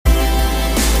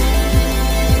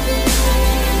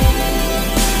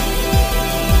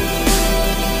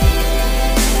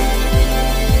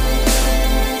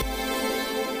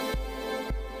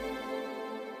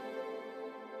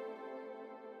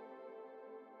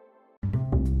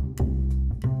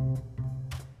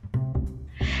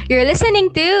You're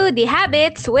listening to The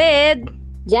Habits with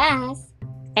Jazz,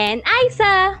 and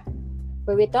Isa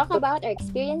where we talk about our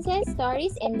experiences,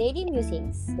 stories, and daily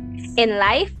musings. in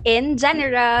life in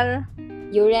general.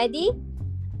 You ready?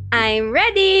 I'm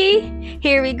ready!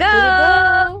 Here we go! Here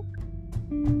we go!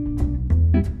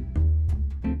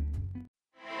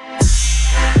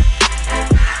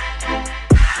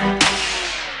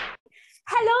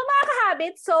 Hello mga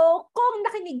kahabits! So, kung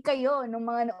nakinig kayo nung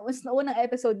mga unang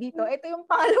episode dito, ito yung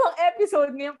pangalawang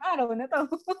episode ngayong araw na to.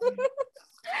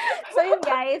 So yun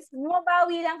guys,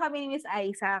 bumabawi lang kami ni Miss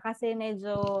Aiza kasi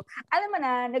medyo, alam mo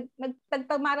na,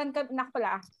 nagtamaran kami,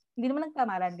 hindi naman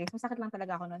nagtamaran guys, masakit lang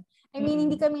talaga ako nun. I mean,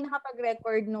 hindi kami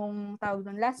nakapag-record nung tawag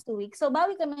nun last 2 weeks. So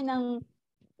bawi kami ng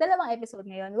 2 episode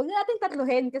ngayon. Huwag na natin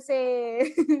tatluhin kasi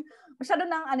masyado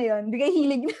ng bigay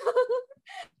hilig na.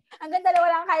 Hanggang 2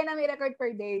 lang kaya namin record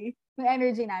per day ng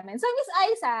energy namin. So Miss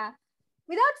Aiza,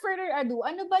 without further ado,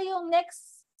 ano ba yung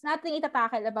next nating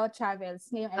itatakal about travels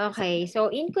ngayong episode? Okay,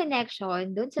 so in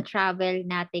connection dun sa travel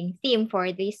nating theme for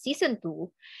this season 2,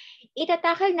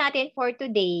 itatakal natin for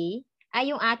today ay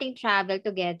yung ating travel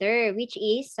together, which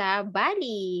is sa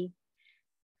Bali.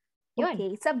 Yun.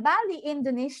 Okay, sa Bali,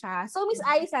 Indonesia. So Miss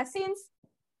Aiza, since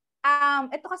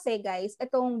ito kasi guys,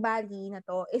 itong Bali na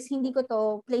to is hindi ko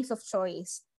to place of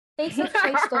choice. Place of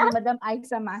choice to ni Madam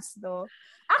Aiza Masdo.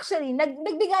 Actually,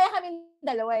 nagbigaya kami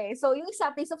 2 eh. So, yung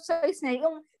isa, place of choice na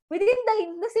yung within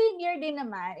the same year din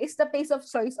naman is the place of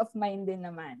choice of mine din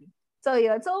naman. So,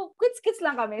 yun. So, quits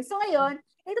lang kami. So, ngayon,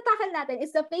 itatakal natin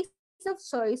is the place of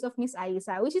choice of Miss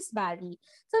Aiza, which is Bali.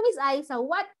 So, Miss Aiza,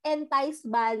 what enticed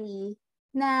Bali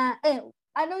na,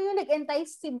 ano yung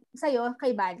nag-entice sa'yo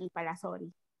kay Bali pala? Sorry.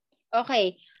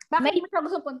 Okay. Bakit mo siya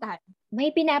gusto puntahan?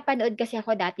 May pinapanood kasi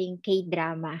ako dating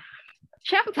K-drama.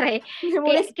 Siyempre,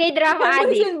 K-drama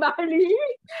Memories addict. in Bali?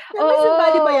 Memories in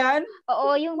Bali ba yan?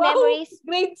 Oo, yung wow, memories.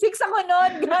 Grade 6 ako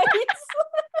noon, guys.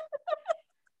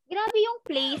 Grabe yung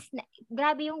place,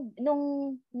 grabe yung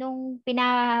nung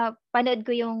pinapanood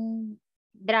ko yung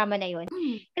drama na yun.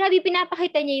 Grabe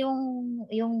pinapakita niya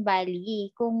yung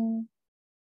Bali. Kung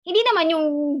hindi naman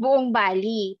yung buong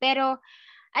Bali, pero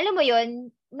alam mo yun,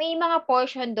 may mga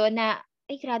portion doon na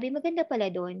ay grabe maganda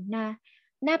pala doon, na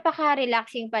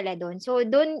napaka-relaxing pala doon. So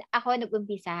doon ako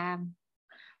nag-umpisa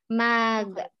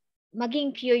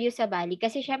maging curious sa Bali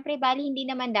kasi syempre Bali hindi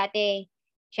naman dati.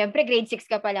 Syempre grade 6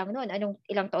 ka pa lang noon.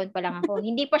 Ilang taon pa lang ako.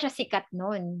 Hindi pa siya sikat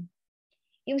noon.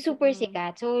 Yung super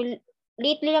sikat. So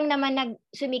lately lang naman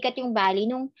sumikat yung Bali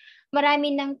nung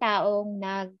marami ng taong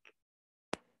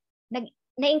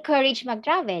na-encourage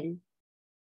mag-travel.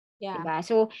 Yeah. Diba?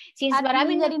 So, since at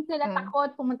marami na rin sila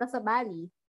takot pumunta sa Bali.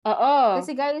 Oo.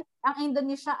 Kasi guys, ang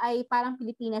Indonesia ay parang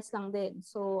Pilipinas lang din.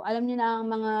 So, alam niyo na ang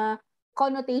mga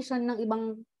connotation ng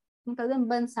ibang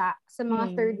bansa sa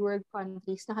mga third world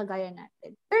countries na kagaya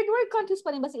natin. Third world countries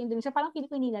pa rin ba sa Indonesia? Parang hindi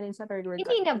na rin sa third world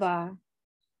countries. Hindi na ba?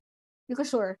 Hindi ko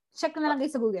sure. Check na lang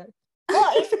guys sa Google.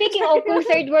 Speaking of kung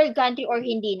third world country or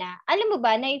hindi na, alam mo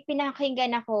ba, na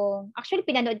pinakinggan ako, actually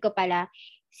pinanood ko pala,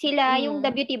 sila yung The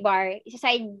Beauty Bar,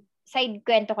 side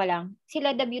kwento ko lang,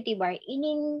 sila The Beauty Bar,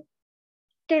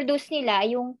 introduce nila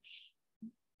yung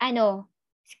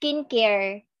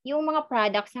skincare, yung mga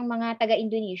products ng mga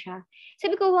taga-Indonesia.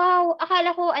 Sabi ko, wow,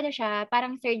 akala ko siya,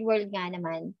 parang third world nga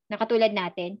naman, na katulad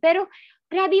natin. Pero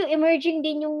grabe yung emerging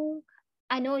din yung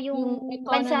yung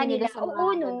bansa nila.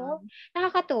 Oo, no?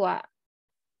 Nakakatuwa.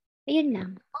 Ayun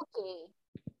lang. Okay.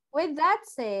 With that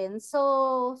sense,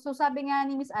 so sabi nga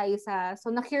ni Miss Aiza, so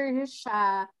na-curious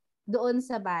siya doon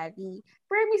sa Bali.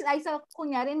 Pero Miss Aiza,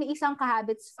 kunyari may isang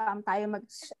kahabits fam tayo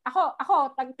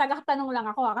ako taga-tanong lang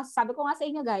ako kasi sabi ko nga sa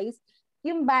inyo guys,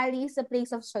 yung Bali is a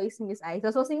place of choice ni Miss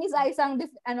Aiza. So si Miss Aiza ang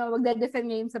magde-defend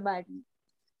ngayon sa Bali.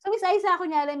 So Miss Aiza,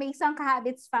 kunyari may isang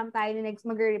kahabits fam tayo na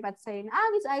mag-repat sa'yo.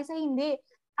 Miss Aiza, hindi.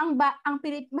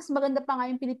 Mas maganda pa nga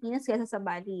yung Pilipinas kaysa sa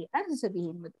Bali. Ano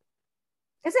sasabihin mo?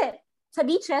 Kasi sa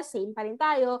beaches, same pa rin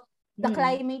tayo. The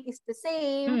climate is the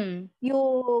same.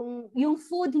 Yung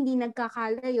food hindi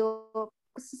nagkakalayo.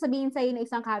 Sasabihin sa'yo na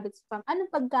isang habits fam, anong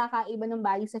pagkakaiba ng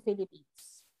Bali sa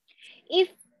Philippines?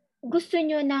 If gusto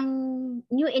nyo ng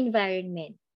new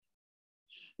environment,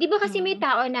 di ba kasi may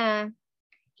tao na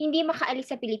hindi makaalis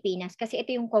sa Pilipinas kasi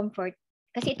ito yung comfort,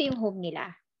 kasi ito yung home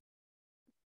nila.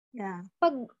 Yeah.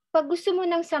 Pag gusto mo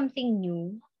ng something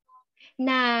new,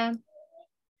 na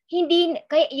hindi,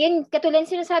 kaya yun, katulad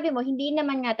sinasabi mo, hindi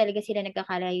naman nga talaga sila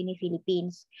nagkakalayo ni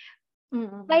Philippines.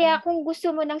 Kaya kung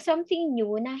gusto mo ng something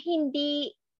new na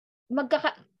hindi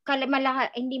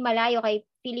hindi malayo kay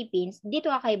Philippines, dito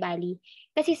ka kay Bali.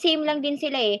 Kasi same lang din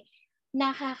sila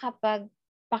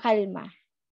nakakapagpakalma.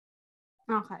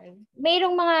 Okay.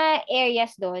 Mayroong mga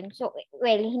areas doon. So,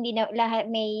 well, hindi na lahat,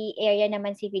 may area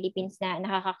naman si Philippines na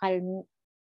nakakakalm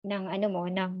ng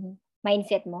ng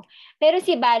mindset mo. Pero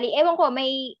si Bali, ewan ko,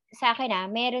 may sa akin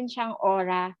meron siyang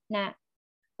aura na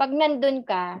pag nandun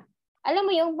ka, alam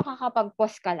mo yung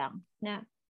makakapag-pause ka lang na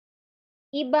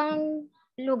ibang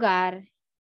lugar,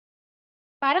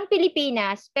 parang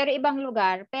Pilipinas, pero ibang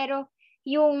lugar, pero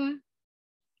yung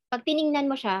pag tiningnan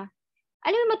mo siya,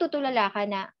 alam mo matutulala ka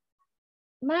na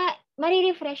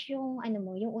marirefresh yung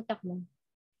yung utak mo.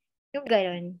 Yung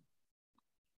gano'n.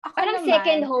 Ako Parang naman,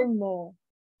 second home mo.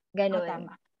 Gano'n.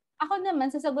 tama. Ako naman,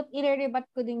 sasagot, i-rebat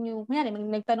ko din yung, kunyari, may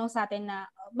nagtanong sa atin na,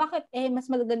 bakit mas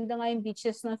maganda nga yung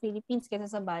beaches ng Philippines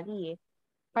kaysa sa Bali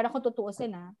Para kung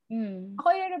tutuusin Ako,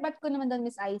 i-rebat ko naman doon,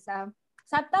 Miss Aiza.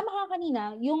 Tama ka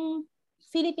kanina, yung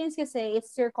Philippines kasi,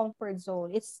 it's your comfort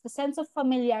zone. It's the sense of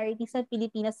familiarity sa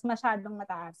Pilipinas masyadong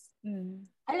mataas.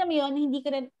 Alam mo yun, hindi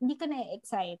ka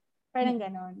na-excite. Parang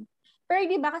ganon. Pero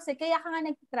di ba kasi, kaya ka nga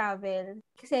nag-travel.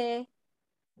 Kasi,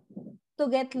 to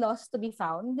get lost to be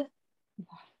found.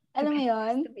 Alam mo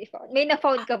yun? May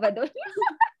na-found ka ba doon?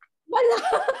 Wala.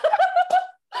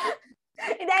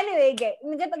 Anyway,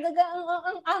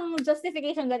 ang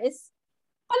justification doon is,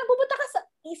 parang pupunta ka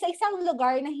sa isang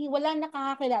lugar na wala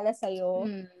nakakakilala sa'yo,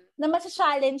 na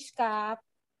mas-challenge ka,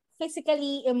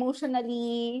 physically,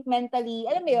 emotionally, mentally,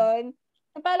 alam mo yun?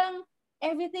 Na parang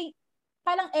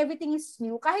everything is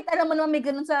new. Kahit alam mo naman may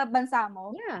ganun sa bansa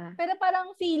mo. Yeah. Pero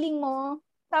parang feeling mo,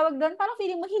 tawag doon, parang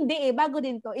feeling mo, hindi bago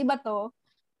din to, iba to.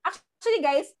 Actually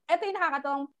guys, ito yung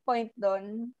nakakatawang point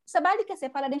doon. Sa Bali kasi,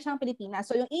 para din siyang Pilipinas.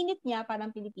 So yung init niya, parang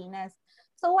Pilipinas.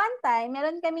 So one time,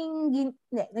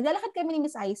 naglalakad kami ni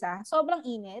Miss Aiza. Sobrang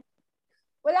init.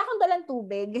 Wala akong dalang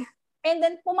tubig. And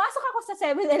then, pumasok ako sa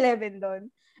 7-Eleven doon.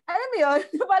 Alam mo yun?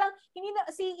 Parang,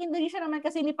 si Indonesia naman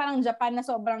kasi hindi parang Japan na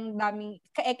sobrang daming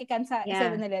kaekikan sa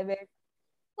 7-Eleven.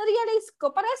 Na-realize ko,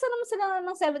 parehas naman sila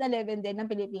ng 7-Eleven din ng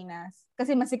Pilipinas.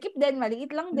 Kasi masikip din, maliit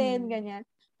lang din, ganyan.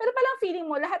 Pero parang feeling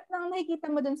mo, lahat ng nakikita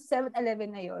mo dun sa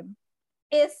 7-Eleven na yun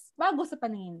is bago sa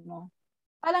paningin mo.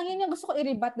 Parang yun yung gusto ko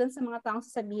i-rebat dun sa mga taong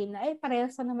sasabihin na,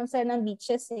 parehas naman sila ng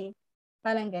beaches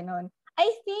Parang ganon. I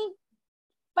think,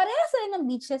 parehas sila ng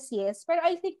beaches, yes. Pero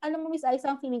I think, alam mo, Miss Aiza,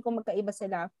 ang feeling ko magkaiba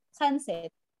sila. Sunset.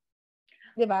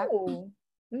 Diba? Oo.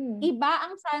 Iba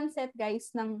ang sunset, guys,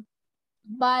 ng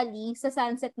Bali sa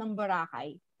sunset ng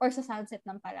Boracay or sa sunset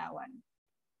ng Palawan.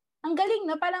 Ang galing,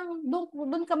 no? Parang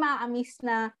doon ka ma-amaze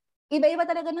na iba-iba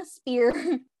talaga ng spear.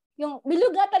 Yung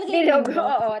biluga talaga yung bilog.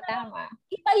 Oo, tama.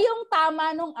 Iba yung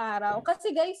tama nung araw.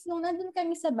 Kasi guys, nung nandun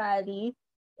kami sa Bali,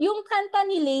 yung kanta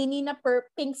ni Lainey na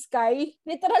Pink Sky,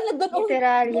 literal na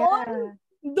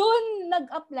doon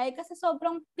nag-apply kasi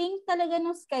sobrang pink talaga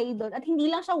ng sky doon. At hindi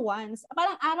lang siya once.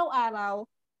 Parang araw-araw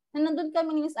na nandun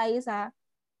kami ni Miss Aiza,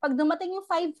 pag dumating yung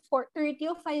 5:30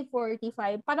 o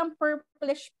 5:45, parang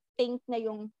purplish pink na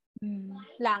yung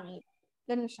langit.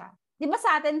 Ganun siya. Di ba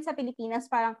sa atin sa Pilipinas,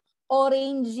 parang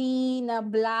orangey na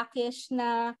blackish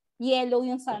na yellow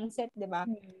yung sunset, di ba?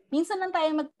 Minsan lang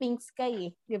tayo mag-pink sky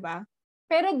di ba?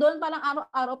 Pero doon parang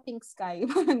araw-araw pink sky.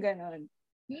 Parang ganun.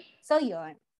 So,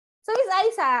 yun. So, Miss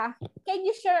Aiza, can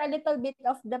you share a little bit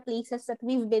of the places that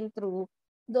we've been through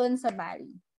doon sa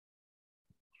Bali?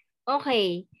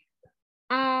 Okay.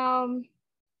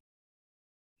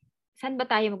 Saan ba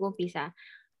tayo mag-umpisa?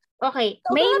 Okay.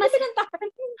 So, May mas...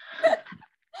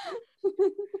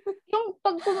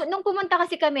 nung pumunta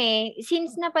kasi kami,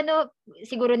 since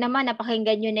siguro naman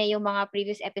napakinggan nyo na yung mga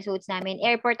previous episodes namin.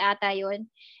 Airport ata yun.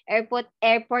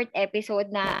 Airport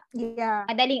episode na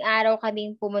madaling araw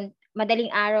kaming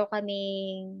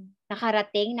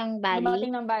nakarating ng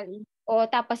Bali. O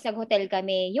tapos nag-hotel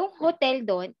kami. Yung hotel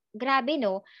doon, grabe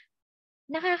no,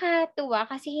 nakakatuwa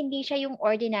kasi hindi siya yung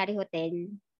ordinary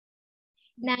hotel.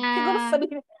 Siguro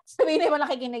sabihin naman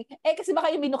nakikinig. Kasi baka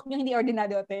yung binook nyo hindi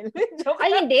ordinary hotel.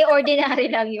 Ay, hindi.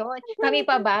 Ordinary lang yun. Kami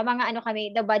pa ba? Mga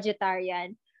kami, the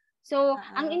budgetarian. So,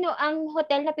 ang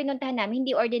hotel na pinuntahan namin,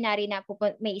 hindi ordinary na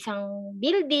may isang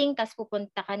building, tapos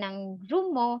pupunta ka ng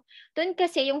room mo. Doon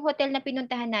kasi, yung hotel na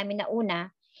pinuntahan namin na una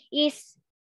is,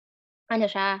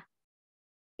 siya,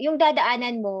 yung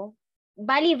dadaanan mo,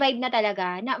 Bali vibe na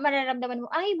talaga, na mararamdaman mo,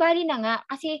 ay, Bali na nga.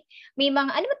 Kasi may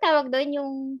mga, ano ba tawag doon,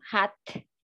 yung hut?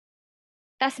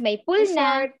 Tas may pool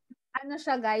resort, na.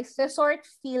 Siya guys? Resort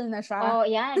feel na siya. Oh,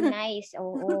 yan. Nice.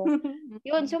 Oo.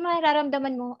 Yun. So,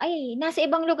 mararamdaman mo, ay, nasa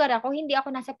ibang lugar ako. Hindi ako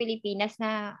nasa Pilipinas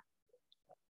na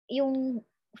yung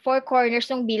four corners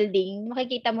ng building.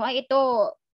 Makikita mo, ay, ito,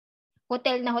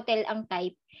 hotel na hotel ang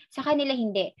type. Sa kanila,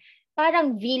 hindi.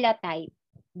 Parang villa type.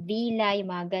 Villa, yung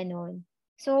mga ganon.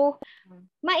 So,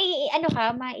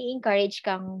 mai-encourage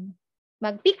kang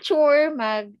mag-picture,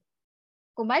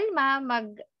 kumalma,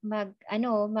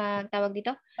 tawag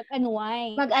dito?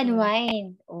 Mag-unwind. Mag-unwind.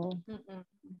 Oh.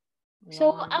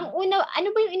 So, ang una, ano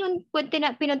ba yung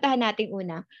pinuntahan natin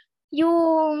una?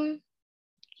 Yung,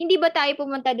 hindi ba tayo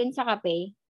pumunta dun sa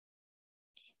kape?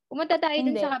 Pumunta tayo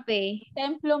dun sa kape.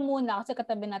 Templo muna kasi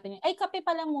katabi natin yun. Ay, kape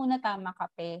pala muna. Tama,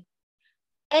 kape.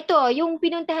 Ito, yung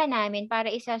pinuntahan namin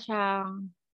para isa siyang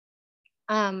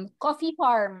coffee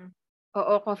farm.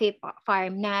 Oo, coffee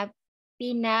farm na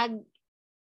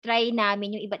try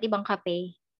namin yung iba't ibang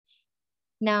kape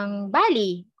ng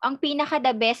Bali. Ang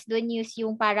pinaka-the best dun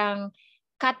yung parang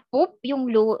cat poop, yung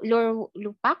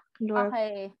lupak.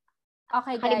 Okay,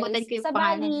 Kalimutan guys. ko yung Sa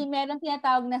pangalan. Bali, meron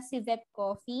tinatawag na civet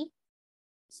coffee.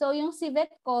 So, yung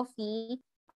civet coffee,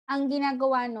 ang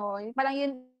ginagawa nun, parang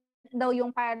yun daw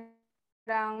yung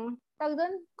parang, tawag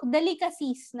doon,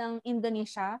 delicacies ng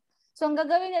Indonesia. So, ang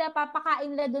gagawin nila,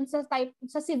 papakain nila doon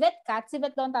sa civet cat,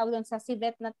 civet doon tawag doon sa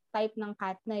civet na type ng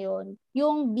cat na yon,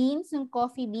 yung beans, yung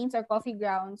coffee beans or coffee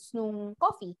grounds nung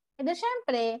coffee. And then,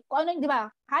 syempre, kung ano, di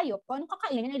ba, hayop, kung anong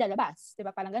kakainin nila ilalabas. Di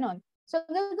ba, parang ganon. So, ang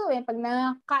gagawin, pag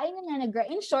nakain na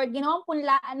in short, ginawang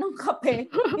punlaan ng kape,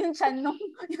 yung tiyan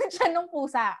nung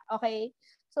pusa. Okay?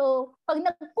 So, pag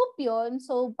nag-poop yun,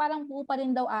 so parang pupo pa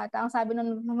rin daw ata, ang sabi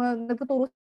nung nagtuturo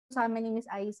sa amin ni Miss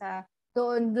Aiza,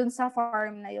 doon sa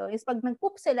farm na yun, is pag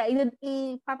nag-poop sila,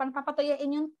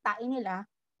 papatuyain yung tae nila.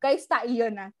 Guys, tae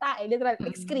yun ah. Tae, literal,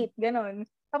 excrete, ganun.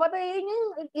 Papatuyain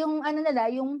yung ano nila,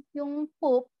 yung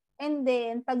poop, and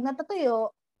then, pag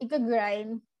natatuyo,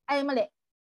 i-grind, ay mali,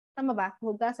 tama ba?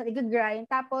 Hugasan,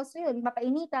 i-grind, tapos yun,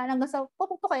 papainitan, hanggang sa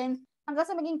pupupukin, hanggang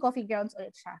sa maging coffee grounds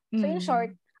ulit siya. So in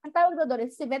short, ang tawag doon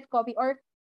is civet coffee or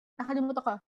nakalimutan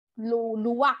ko,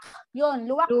 luwak. Yun,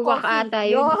 luwak coffee. Ata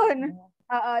yun.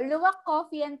 Luwak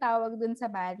coffee ang tawag dun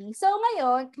sa Bali. So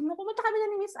ngayon, pumunta kami na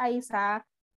ni Miss Aiza,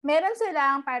 meron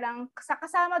silang parang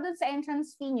kasama dun sa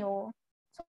entrance fee nyo.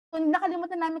 So,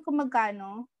 nakalimutan namin kung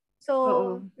magkano.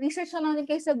 So, research na natin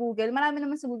kayo sa Google. Marami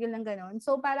naman sa Google ng ganon.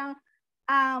 So, parang,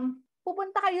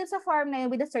 pupunta kayo sa farm na yun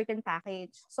with a certain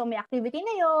package. So, may activity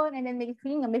na yun, and then may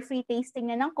free tasting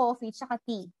na ng coffee tsaka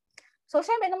tea. So,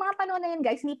 syempre, nung mga panahon na yun,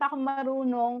 guys, hindi pa ako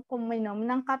marunong kuminom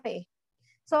ng kape.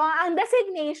 So, ang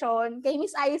designation kay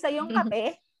Miss Aiza yung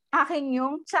kape, akin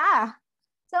yung tsa.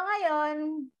 So,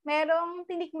 ngayon, merong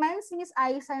tinikman si Miss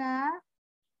Aiza na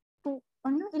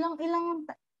ilang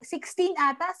 16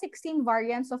 ata, 16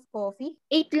 variants of coffee.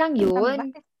 8 lang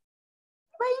yun.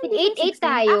 Diba yung 8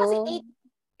 tayo. Kasi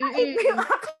 8 ba yung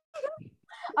akin?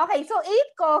 Okay, so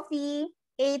 8 coffee,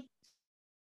 8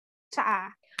 tsa.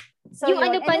 So, yung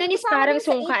ano pa nun is parang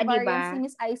sungka, di ba? Si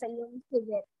Miss Aiza yung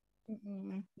civet.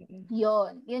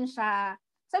 Yun siya.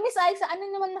 So, Miss Aiza, ano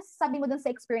naman masasabi mo dun sa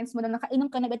experience mo na nakainom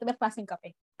ka na iba't klaseng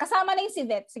kape? Kasama na yung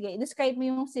civet. Sige, describe mo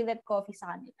yung civet coffee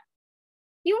sa kanila.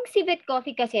 Yung civet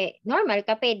coffee kasi, normal,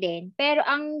 kape din. Pero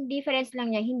ang difference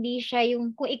lang niya, hindi siya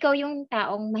yung, kung ikaw yung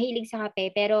taong mahilig sa kape,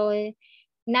 pero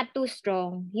not too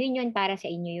strong, yun para sa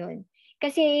inyo yun.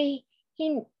 Kasi,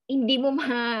 hindi mo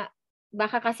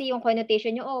baka kasi yung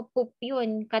connotation nyo, poop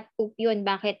yun, cat poop yun,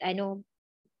 bakit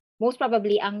most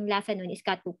probably, ang lasa nun is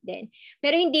cat poop din.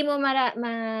 Pero hindi mo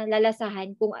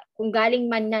malalasahan kung galing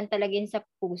man nan talaga yun sa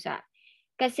pusa.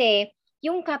 Kasi,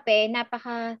 yung kape,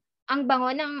 ang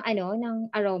bango ng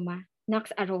aroma.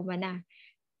 Nax aroma na.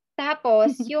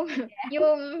 Tapos, yung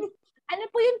ano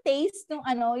po yung taste ng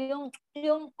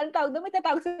yung ang tawag doon, may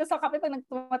tatawag sila sa kape pag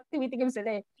nagtumitikim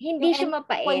sila eh. Hindi siya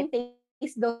mapait. Point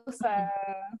taste daw sa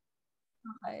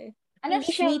okay. Ano,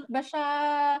 sweet ba siya?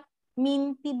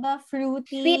 Minty ba?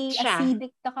 Fruity? Sweet siya.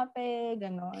 Acidic na kape?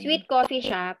 Ganon. Sweet coffee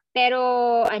siya. Pero,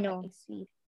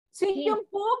 sweet. Sweet yung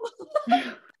poop?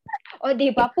 O,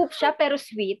 diba? Poop siya, pero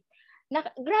sweet.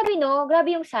 Grabe, no?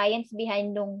 Grabe yung science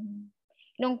behind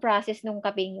nung process nung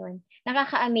kapeng yun.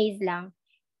 Nakaka-amaze lang.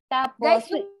 Tapos,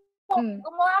 guys,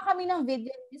 gumawa kami ng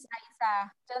video ni Miss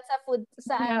Aiza dyan sa food,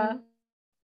 sa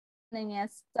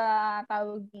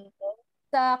tawag dito,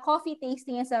 sa coffee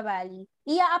tasting niya sa Bali.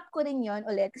 I-up ko rin yon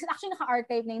ulit. Kasi actually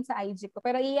naka-archive na yun sa IG ko.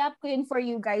 Pero i-up ko yun for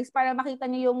you guys para makita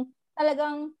niyo yung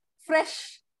talagang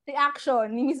fresh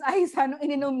reaction ni Miss Aiza nung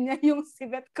ininom niya yung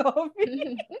civet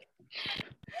coffee.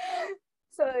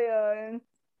 So, yun.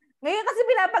 Ngayon kasi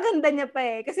pinapaganda niya pa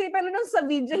eh. Kasi pero nung sa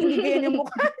video, hindi ganyan yung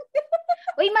mukha.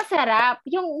 Uy, masarap.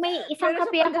 Yung may isang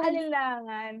kape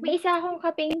may isa akong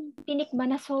kapeng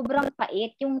tinikman na sobrang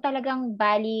pait. Yung talagang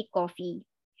Bali coffee.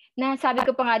 Na sabi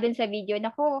ko pa nga dun sa video,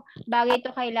 nako, bagay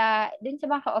ito dun sa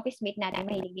mga ka-office mate natin,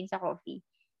 mahilig din sa coffee.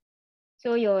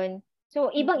 So, yun.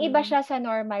 So, ibang-iba siya sa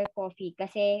normal coffee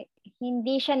kasi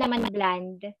hindi siya naman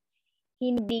bland.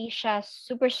 hindi siya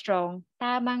super strong.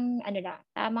 Tamang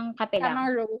kape lang.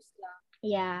 Tamang roast lang.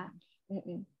 Yeah.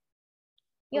 Mm-mm.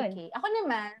 Yun. Okay. Ako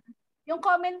naman, yung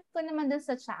comment ko naman dun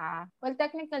sa tsaa, well,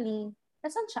 technically,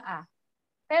 nasan tsaa?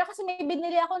 Pero kasi may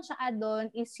binili akong tsaa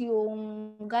doon is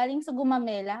yung galing sa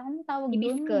Gumamela. Anong tawag doon?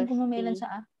 Hibiscus Gumamela tea.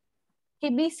 tsaa.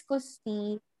 Hibiscus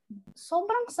tea.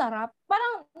 Sobrang sarap.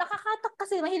 Parang nakakatak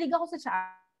kasi mahilig ako sa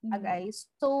tsaa, guys.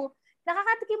 So,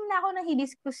 nakakatikim na ako ng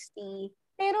hibiscus tea.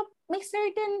 Pero may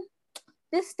certain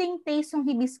distinct taste yung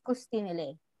hibiscus tea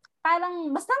nila eh. Parang,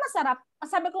 basta masarap.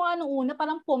 Sabi ko nga nung una,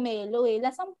 parang pomelo eh.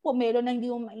 Lasang pomelo na hindi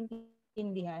mo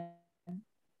maintindihan.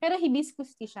 Pero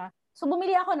hibiscus tea siya. So,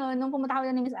 bumili ako noon nung pumunta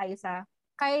ako ni Miss Aiza.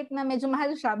 Kahit na medyo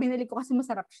mahal siya, binili ko kasi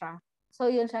masarap siya. So,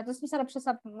 yun siya. Tapos masarap siya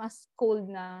sa mas cold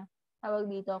na, tawag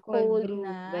dito, cold brew,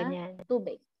 na ganyan.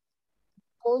 tubig.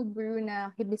 Cold brew na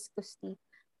hibiscus tea.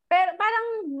 Pero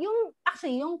parang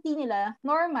yung tea nila,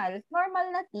 normal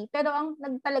na tea, pero ang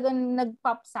talagang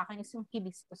nag-pop sa akin is yung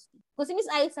hibiscus tea. Kung si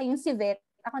Miss Aiza, yung civet,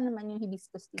 ako naman yung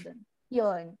hibiscus tea doon.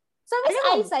 Yun. So, Miss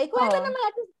Aiza, kwento naman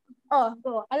natin.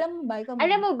 Alam mo ba?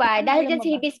 Alam mo ba, dahil dyan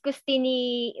si hibiscus tea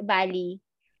ni Bali,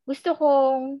 gusto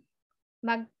kong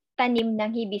magtanim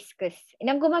ng hibiscus.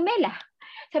 Ng Gumamela.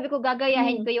 Sabi ko,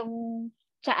 gagayahin ko yung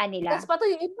tsaa nila. Tapos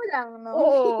patuyuin mo lang, no?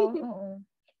 Oo.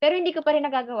 Pero hindi ko pa rin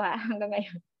nagagawa hanggang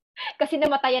ngayon. Kasi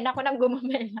namatayan ako ng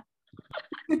Gumamela.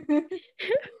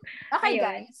 Okay,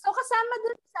 guys. So, kasama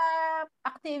dun sa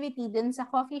activity dun sa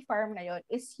coffee farm na yon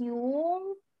is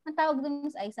yung, ang tawag dun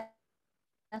sa Aiza,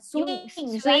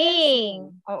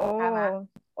 swing. Oo. Tama.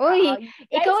 Uy,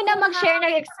 ikaw guys, na mag-share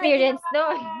ng experience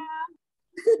doon.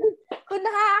 Kung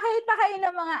nakakakita kayo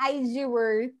ng mga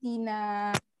IG-worthy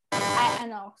na,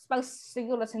 pag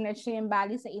siguro sinerch nyo yung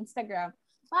Bali sa Instagram,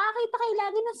 makakita kayo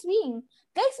lagi ng swing.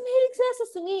 Guys, mahilig sila sa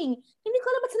swing. Hindi ko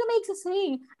alam ba't sila mahilig sa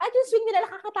swing. At yung swing nila,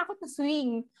 nakakatakot na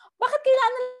swing. Bakit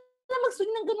kailangan nila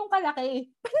mag-swing ng ganun kalaki?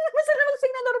 Pwede naman sila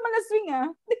mag-swing na normal na swing, ha?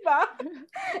 Di ba?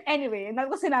 Anyway, hindi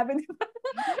ko sinabi, di ba?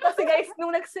 Kasi guys,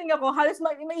 nung nag-swing ako, halos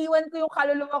maiwan ko yung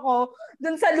kaluluwa ko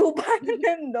dun sa lupa na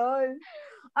nandun.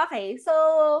 Okay, so,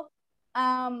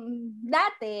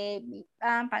 dati,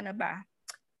 paano ba?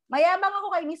 Mayabang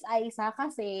ako kay Miss Aiza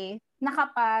kasi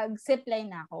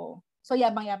nakapag-zipline ako. So,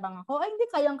 yabang-yabang ako. Ay, hindi,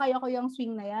 kayang-kaya ko yung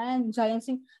swing na yan. Giant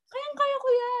swing. Kayang-kaya ko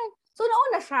yan. So,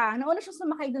 nauna siya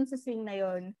sumakay dun sa swing na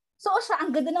yon. So, siya,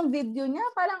 ang ganda ng video niya.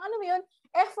 Parang, ano mo yun,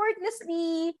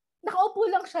 effortlessly, nakaupo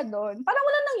lang siya doon. Parang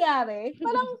wala nangyari.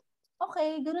 Parang,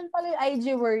 okay, ganun pala yung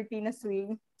IG-worthy na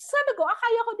swing. Sabi ko,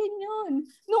 kaya ko din yun.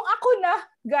 Nung ako na,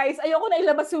 guys, ayoko na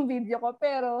ilabas yung video ko,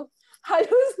 pero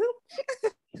halos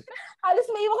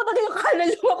may iwan ko talaga yung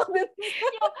kaluluwa ko dun.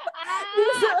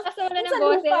 Kasula ng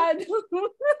boses.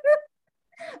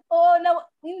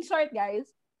 In short, guys,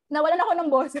 nawalan ako ng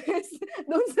boses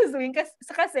doon sa swing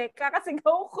kasi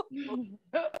kakasigaw ko.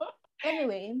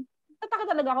 Anyway, tataka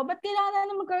talaga ako, ba't kailangan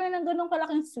na magkaroon ng ganong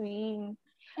kalaking swing?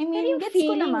 I mean, gets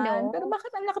ko naman, no? Pero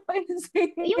bakit ang laki pa rin ng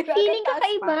swing? Yung feeling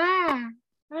kakaiba.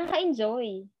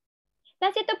 Nakaka-enjoy.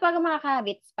 Tapos ito pag mga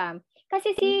ka-habit spam.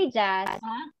 Kasi si Jazz,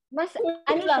 mas siya.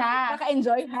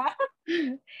 Nakaka-enjoy, ha?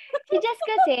 Si Jazz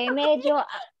kasi, medyo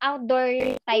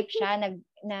outdoor type siya.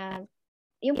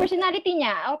 Yung personality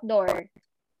niya, outdoor.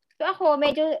 So ako,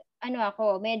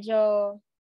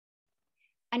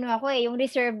 yung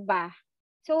reserve ba.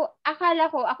 So,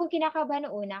 ako kinakabahan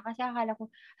noong una kasi akala ko,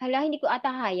 hindi ko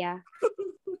ata kaya.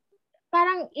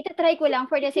 Parang itatry ko lang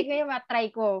for the sake na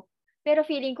matry ko. Pero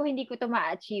feeling ko hindi ko to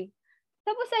ma-achieve.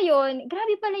 Tapos ayun,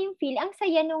 grabe pala yung feel. Ang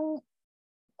saya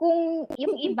kung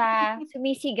yung iba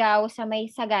sumisigaw sa may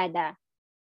sagada.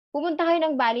 Pumunta kayo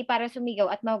ng Bali para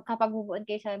sumigaw at makapag-move on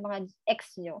kayo sa mga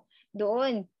ex nyo.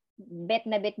 Doon, bet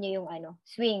nyo yung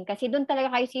swing. Kasi doon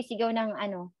talaga kayo sisigaw ng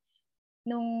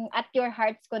nung at your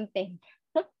heart's content.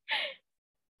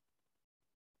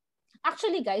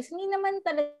 Actually, guys, hindi naman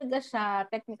talaga siya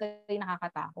technically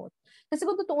nakakatakot. Kasi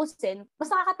kung tutuusin, mas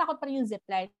nakakatakot pa rin yung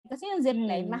zipline. Kasi yung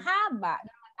zipline, mahaba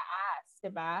na mataas,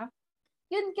 diba?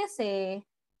 Yun kasi,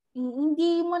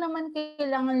 hindi mo naman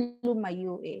kailangan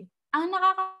lumayo eh. Ang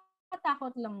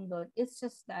nakakatakot lang doon, it's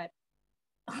just that,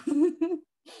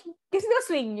 kasi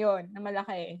na-swing yun, na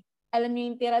malaki eh. Alam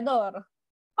niyo yung tirador.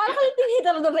 Parang kayo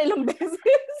tinitirador na ilang beses.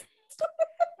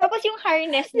 Tapos yung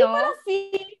harness, no? Parang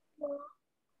feeling mo.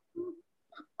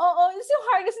 Oo, yung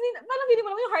harness, parang feeling mo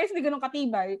naman yung harness hindi ganun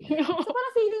katibay. So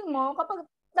parang feeling mo, kapag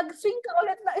nag-swing ka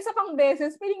ulit na isa pang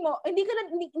beses, feeling mo, hindi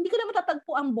ka na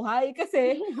matatagpo ang buhay.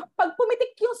 Kasi pag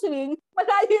pumitik yung swing,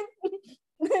 malayo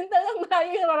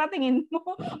yung raratingin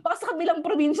mo. Baka sa kabilang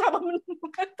probinsya pa mo.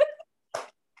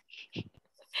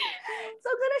 So,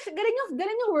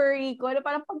 ganun yung worry ko. Na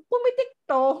parang pag pumitik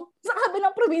to, sa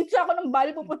kabilang probinsya ako ng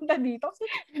Bali pupunta dito. Kasi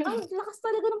ang lakas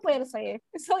talaga ng puwersa eh.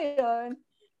 So, yun.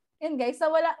 Yun guys, so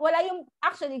wala yung,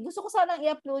 actually, gusto ko sanang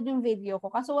i-upload yung video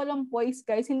ko kaso walang voice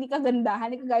guys, hindi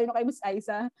kagandahan, hindi kagaya nung kay Miss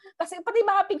Aiza. Kasi pati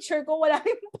mga picture ko, wala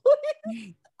rin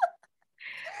voice.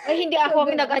 Ay, hindi ako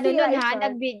ang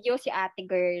nag-video si ate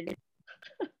girl.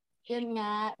 Yun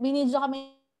nga, binidyo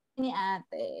kami ni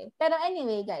ate. Pero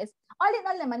anyway guys, all in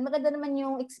all naman, maganda naman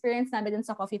yung experience namin dun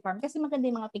sa coffee farm kasi maganda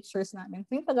yung mga pictures namin.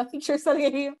 So yung taga-pictures talaga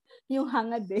yung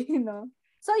hangad eh, no?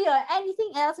 So yun,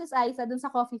 anything else Miss Aiza dun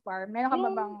sa coffee farm? Meron ka ba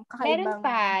bang kakaibang Meron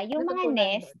pa, yung mga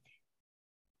nest.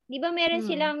 Di ba meron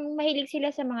silang, mahilig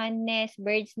sila sa mga nest,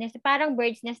 bird's nest, parang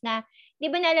bird's nest na, di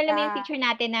ba naalala mo yung picture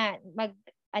natin na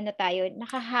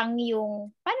nakahang yung,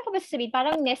 paano ko ba sasabihin,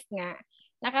 parang nest nga,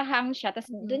 nakahang siya,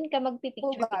 tapos dun ka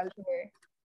magpipicture.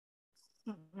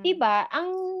 Diba,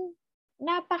 ang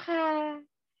napaka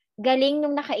galing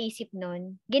nung nakaisip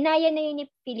nun, ginaya na yun ni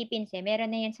Philippines eh,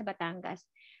 meron na yan sa Batangas.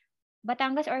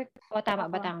 Batangas tama,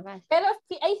 Batangas. Pero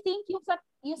I think yung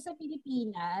sa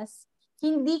Pilipinas,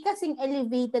 hindi kasing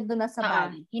elevated doon sa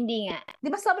Bali. Hindi nga.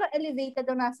 Di ba sobrang elevated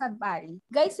doon sa Bali?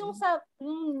 Guys, yung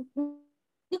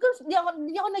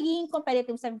hindi ako naging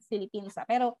competitive sa Philippines.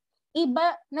 Pero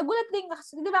iba, nagulat din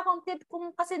kasi, di ba,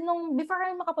 kung kasi nung before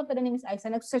kami makapunta doon ni Miss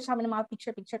Aiza, nag-search kami ng mga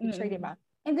picture, di ba?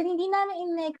 And then hindi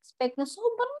namin in-expect na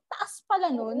sobrang taas pala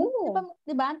nun.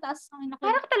 Di ba? Ang taas ng nakita.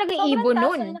 Parang talaga ibon nun.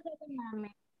 Sobrang taas ng nakita namin.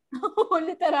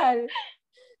 Literal.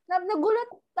 Nagulat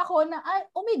ako na,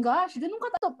 oh my gosh, ganun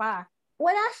katato pa.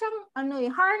 Wala siyang,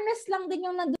 harness lang din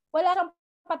yung wala siyang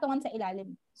patungan sa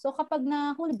ilalim. So, kapag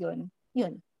nahulog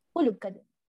yun, hulog ka din.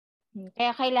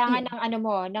 Kaya kailangan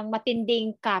ng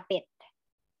matinding kapit.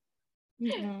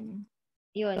 Yun.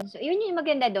 So, yun yung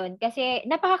maganda doon. Kasi,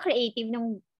 napaka-creative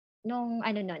nung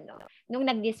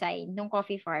nag-design, nung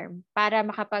coffee farm, para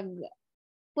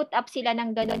makapag-put up sila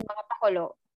ng ganun mga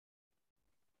pakulo.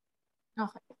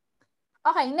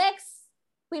 Okay, next.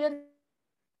 Pinuntahan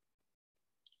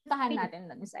natin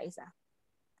doon, Miss Aiza.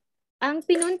 Ang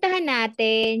pinuntahan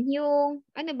natin, yung,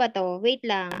 ano ba to? Wait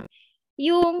lang.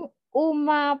 Yung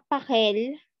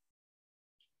Umapakel.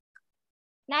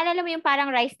 Naalala mo yung parang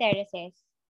rice terraces?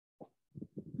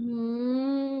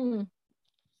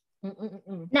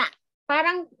 Na,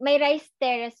 parang may rice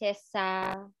terraces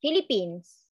sa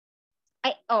Philippines.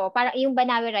 Parang yung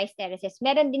Banawe rice terraces.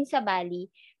 Meron din sa Bali.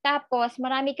 Tapos,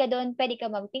 marami ka doon, pwede ka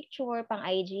mag-picture, pang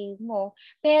IG mo.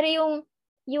 Pero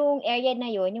yung area na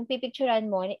yun, yung pipicturean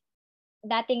mo,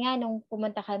 dati nga nung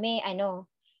pumunta kami,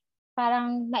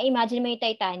 parang ma-imagine mo yung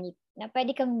Titanic, na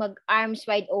pwede kang mag-arms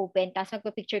wide open, tapos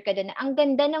magpipicture ka doon. Ang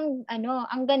ganda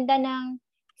ng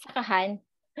sakahan.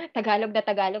 Tagalog na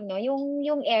Tagalog, no?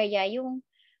 Yung area, yung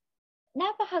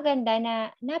napakaganda na,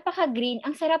 napaka-green,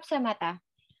 ang sarap sa mata.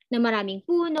 Na maraming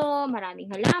puno, maraming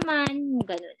halaman,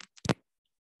 ganun.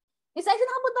 Miss Aiza,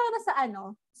 nakapunta ka na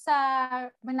sa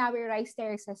Banawe rice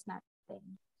terraces natin?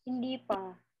 Hindi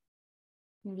pa.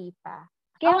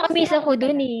 Ako Kaya amaze ako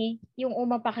dun yung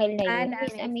Umapakel na yun.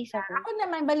 Amaze ako. Ako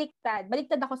naman,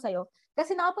 baliktad ako sa'yo.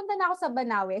 Kasi nakapunta na ako sa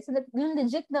Banawe, yung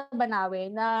legit na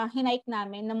Banawe na hinike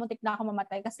namin, na muntik na ako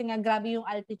mamatay kasi nga grabe yung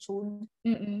altitude.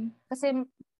 Kasi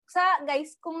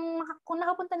guys, kung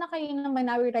nakapunta na kayo ng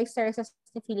Banawe rice terraces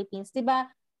sa Philippines, 'di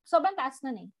ba? Sobrang taas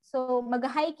nun eh. So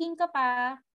mag-hiking ka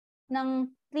pa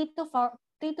ng 3 to 4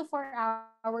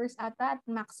 hours ata at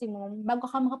maximum bago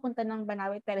ka makapunta ng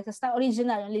Banawe terraces na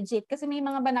original, legit. Kasi may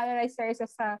mga Banawe rice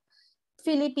terraces sa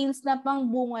Philippines na pang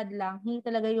bungad lang. Hindi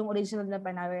talaga yung original na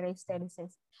Banawe rice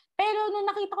terraces. Pero nung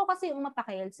nakita ko kasi yung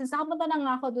Umapakel, since nakapunta na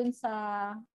nga ako dun sa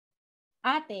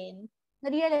atin,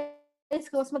 na-realize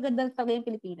ko, mas maganda talaga yung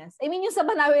Pilipinas. I mean, yung sa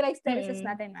Banawe rice terraces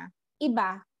natin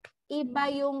iba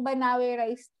yung Banawe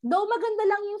rice. Though maganda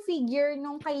lang yung figure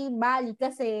nung kay Bali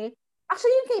kasi,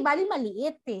 actually yung kay Bali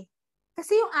maliit eh.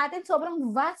 Kasi yung atin sobrang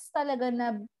vast talaga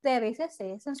na terraces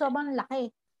eh. So, sobrang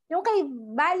laki. Yung kay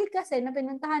Bali kasi, na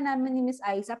pinuntahan namin ni Miss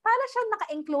Aiza, para siyang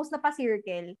naka-enclose na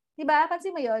pa-circle. Diba?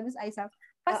 Pansin mo yun, Miss Aiza?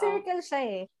 Pa-circle siya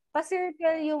eh.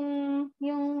 Pa-circle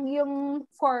yung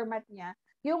format niya.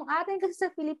 Yung atin kasi sa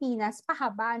Pilipinas,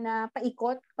 pahaba na,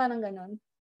 paikot, parang ganun.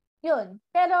 Yun.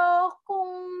 Pero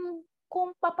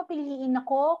kung papapiliin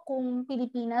ako kung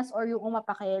Pilipinas or yung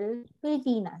Umapakel,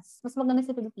 Pilipinas. Mas maganda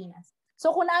sa Pilipinas.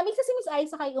 So kung na-mix si Miss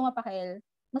Aiza kay Umapakel,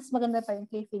 mas maganda pa yung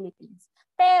kay Philippines.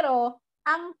 Pero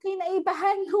ang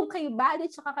kinaibahan nung kay Bali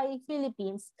tsaka kay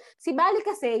Philippines, si Bali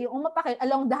kasi yung Umapakel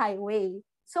along the highway.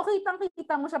 So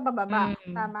kitang-kita mo siya pababa.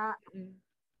 Tama?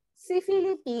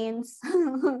 Philippines,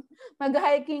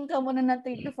 mag-hiking ka muna ng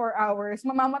 3 to 4 hours.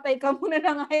 Mamamatay ka muna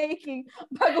ng hiking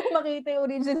bago makita yung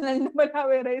original na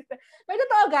Banawe Rice. Pero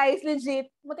totoo guys, legit,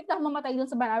 mutik na mamatay dun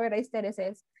sa Banawe Rice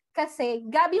Terraces. Kasi,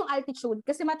 gabi yung altitude.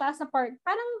 Kasi mataas na part.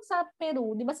 Parang sa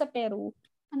Peru, di ba sa Peru?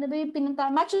 Ano ba yung pinunta?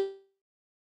 Machu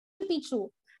Picchu.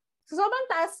 So, sobrang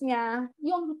taas niya,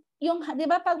 di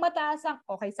ba pag mataas ang,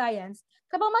 okay, science,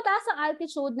 kapag mataas ang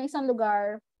altitude na isang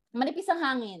lugar, manipis ang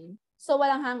hangin. So,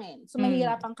 walang hangin. So,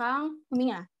 mahihirapan kang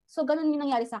huminga. So, ganun yung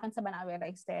nangyari sa akin sa Banawe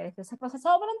Rice Terraces. Sa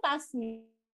sobrang taas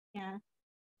niya,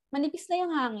 manipis na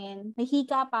yung hangin, may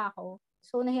hika pa ako.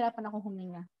 So, nahirapan ako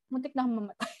huminga. Muntik na akong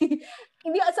mamatay.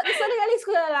 Hindi, sa realize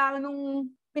ko na lang nung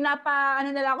na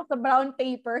lang ako sa brown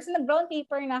paper. So, nag-brown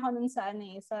paper na ako nun sa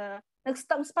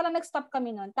nag-stop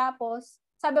kami nun. Tapos,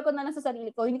 sabi ko na lang sa sarili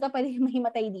ko, hindi ka pwede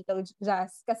mahimatay dito,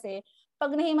 Jazz. Kasi,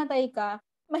 pag nahimatay ka,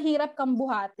 mahirap kang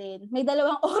buhatin. May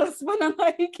 2 oras pa ng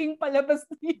hiking palabas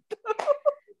dito.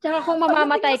 Tsaka kung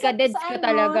mamamatay ka, deads ka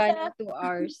talaga ng 2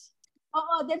 hours.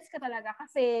 Oo, deads ka talaga.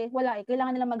 Kasi wala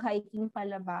kailangan nila mag-hiking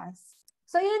palabas.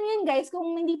 So, yun guys. Kung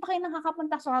hindi pa kayo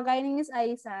nakakapunta, so kagaya ni Miss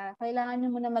Aiza, kailangan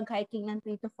nyo muna mag-hiking ng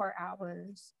 3 to 4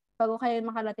 hours bago kayo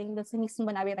makarating doon sa mismo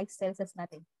Banawe Rice Terraces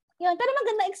natin. Yun, pero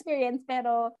maganda experience,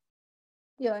 pero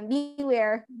yun,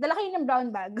 beware. Dala kayo ng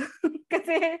brown bag.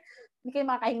 Kasi hindi kayo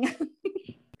makakahinga.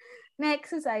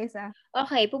 Next is Aiza.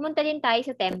 Okay, pumunta din tayo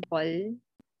sa temple.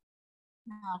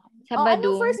 Okay. Sa Anong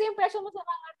Badung. first impression mo sa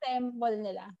mga temple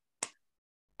nila?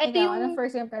 Ito Ikaw, yung anong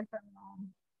first impression mo?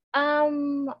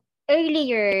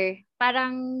 Earlier,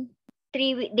 parang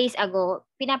 3 days ago,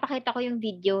 pinapakita ko yung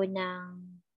video ng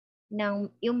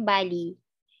yung Bali.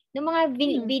 Ng mga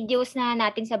videos na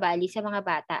natin sa Bali, sa mga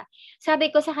bata.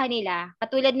 Sabi ko sa kanila,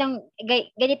 katulad ng,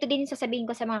 ganito din sasabihin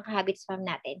ko sa mga kahabits fam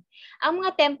natin. Ang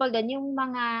mga temple doon, yung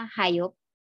mga hayop.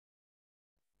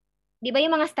 Di ba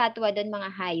yung mga statua doon,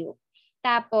 mga hayop?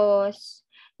 Tapos,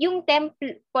 yung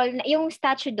temple, yung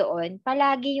statue doon,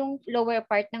 palagi yung lower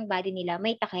part ng body nila,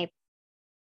 may takip.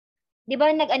 Di ba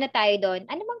nag-ano tayo doon?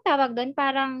 Ano bang tawag doon?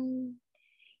 Parang,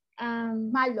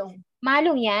 Malong.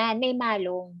 malong yan, may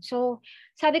malong. So,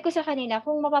 sabi ko sa kanila,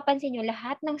 kung mapapansin nyo,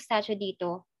 lahat ng statue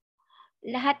dito,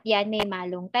 lahat yan may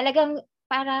malong. Talagang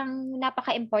parang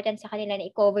napaka-important sa kanila na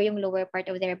i-cover yung lower part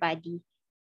of their body.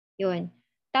 Yun.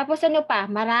 Tapos ano pa,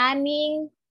 maraming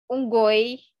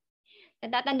unggoy.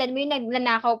 Natatandaan mo yung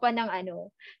nagnanakaw pa ng ano.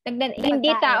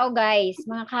 Hindi tao guys,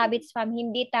 mga kabits fam,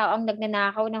 hindi tao ang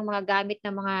nagnanakaw ng mga gamit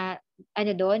ng mga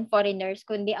ano doon, foreigners,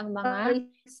 kundi ang mga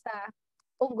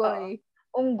unggoy.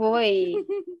 Unggoy.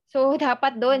 So,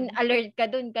 dapat doon, alert ka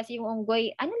doon kasi yung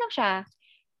unggoy, ano lang siya,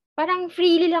 parang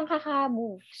freely lang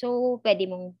kaka-move. So,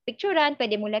 pwede mong picturean,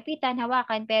 pwede mong lapitan,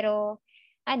 hawakan, pero,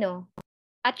 ano,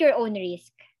 at your own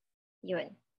risk.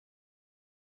 Yun.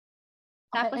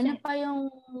 Okay, Tapos, ano pa yung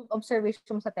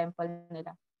observation sa temple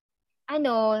nila?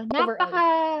 Ano,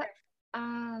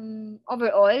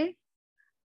 overall,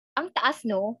 ang taas,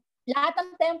 no? Lahat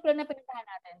ng templo na pinuntahan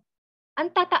natin.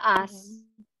 Ang tataas.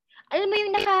 Alam mo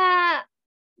yung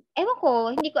ewan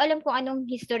ko, hindi ko alam kung anong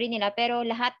history nila, pero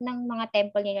lahat ng mga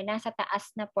temple nila nasa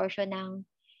taas na portion ng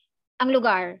ang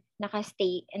lugar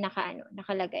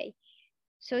nakalagay.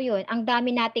 So yun, ang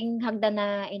dami nating hagdan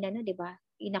na di ba?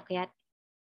 Inakyat.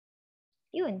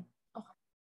 Yun. Okay.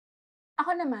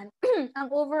 Ako naman, ang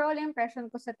overall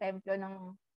impression ko sa templo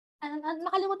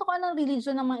nakalimutan ko anong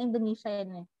religion ng mga Indonesia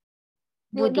yan eh.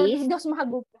 Buddhist? Hindi ako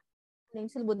makagroup.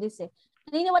 Sila Buddhist eh.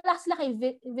 Naniniwala sila kay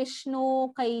Vishnu,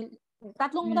 kay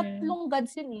tatlong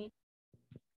gods yun eh.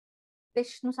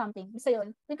 Vishnu something. Basta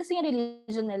yun. Yun kasi yung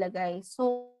religion nila guys.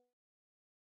 So,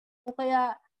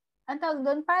 kaya, ang tawag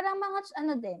doon, parang mga,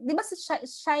 din. Di ba sa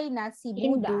China, si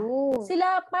Buddha? Hindu.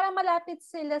 Sila, parang malapit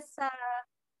sila sa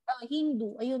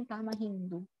Hindu. Ayun, tama,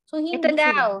 Hindu. So, Hindu ito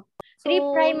daw. Sila.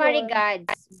 3 primary yun.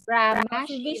 gods. Brahma,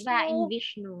 si Shiva, and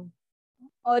Vishnu.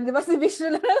 Di ba si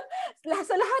Vishnu lang?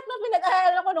 Sa lahat ng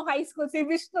pinag-aaral ko nung high school, si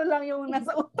Vishnu lang yung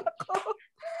nasa utak ko.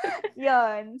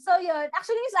 Yun. So, yun.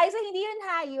 Actually, Miss Aiza, hindi yun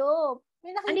hayop.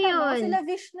 Yung nakita mo, sila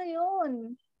Vishnu yun.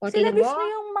 Sila Vishnu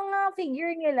yung mga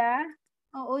figure nila.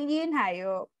 Oo, hindi yun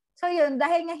hayop. So, yun.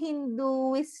 Dahil nga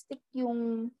Hinduistic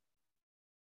yung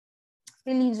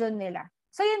religion nila.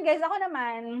 So, yun guys. Ako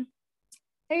naman,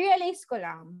 realize ko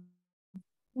lang,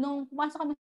 nung pumasok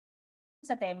kami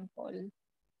sa temple,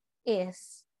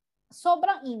 is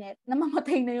sobrang init,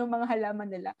 namamatay na yung mga halaman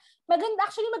nila. Magaganda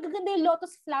yung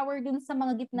lotus flower dun sa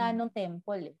mga gitna ng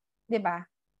temple. Eh. 'Di ba?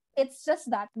 It's just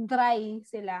that, dry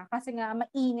sila. Kasi nga,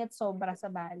 mainit sobra sa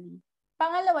Bali.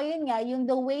 Pangalawa, yun nga, yung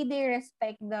the way they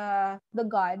respect the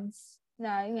gods,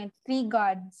 na yun, 3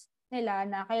 gods nila,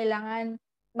 na kailangan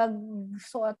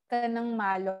magsuot ka ng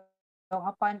malong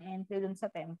upon entry dun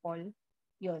sa temple.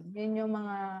 Yun yung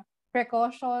mga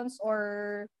precautions or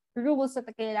rules na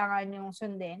kailangan yung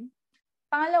sundin.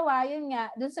 Pangalawa, yun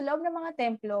nga, dun sa loob ng mga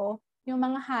templo, yung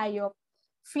mga hayop,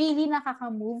 freely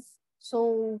nakaka-move. So,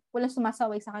 wala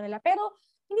sumasaway sa kanila. Pero,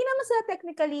 hindi naman sila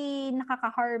technically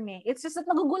nakaka-harm eh. It's just that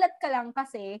nagugulat ka lang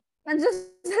kasi nandiyan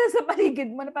sila sa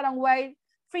paligid mo na parang wild,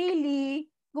 freely,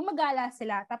 gumagala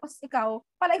sila. Tapos ikaw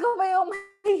ba yung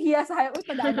mahihiya sa hayop? Uy,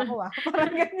 padaan ako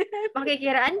Parang ganyan.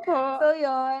 Makikiraan po. So,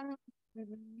 yun.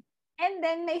 And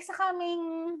then, may isa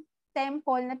kaming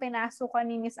temple na pinasukan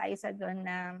ni Miss Aiza doon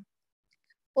na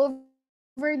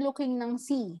overlooking ng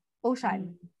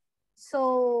ocean. So,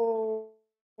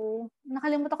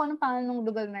 nakalimutan ko ng pangalan ng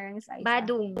lugar na rin, Miss Aiza.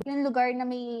 Badung. Yung lugar na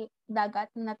may dagat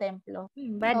na templo.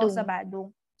 Badung. Sa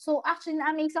Badung. So, actually,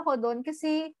 na-amaze ako doon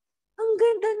kasi ang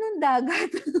ganda ng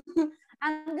dagat.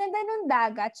 Ang ganda ng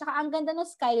dagat, tsaka ang ganda ng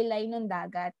skyline ng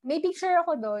dagat. May picture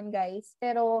ako doon, guys.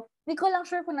 Pero, hindi ko lang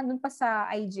sure kung nandun pa sa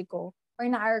IG ko or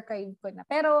na-archive ko na.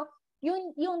 Pero,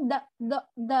 yung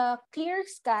the clear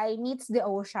sky meets the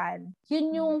ocean.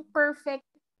 Yun yung perfect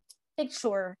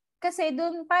picture. Kasi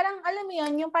doon, parang, alam mo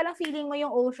yun, yung parang feeling mo yung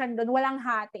ocean doon, walang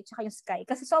hati, tsaka yung sky.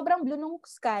 Kasi sobrang blue ng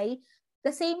sky, the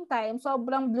same time,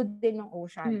 sobrang blue din ng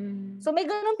ocean. So, may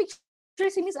ganun picture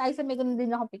si Miss Aiza, may ganun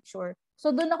din akong picture. So,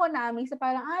 doon ako na-amaze sa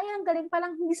parang, ang galing,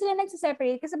 parang hindi sila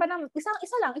nagsiseparate kasi parang isa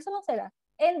lang sila.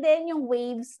 And then, yung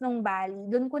waves ng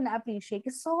Bali, doon ko na-appreciate.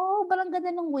 Kasi sobrang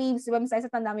ganda ng waves. Diba, Miss Aiza,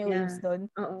 tanda mo yung waves doon?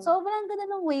 Sobrang ganda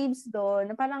ng waves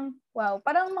doon. Parang, wow,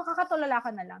 parang makakatulala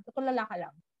ka na lang. Tutulala ka lang.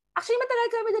 Actually, matagal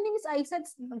kami doon ni Miss Aiza.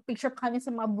 Nag-picture kami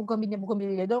sa mga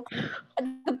bugambilya doon.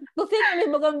 To think, may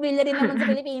bugambilya din naman sa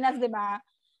Pilipinas, di ba?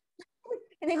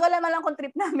 Hindi ko alam kung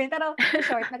trip namin. Pero,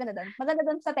 short, maganda doon. Maganda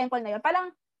doon sa temple na yun.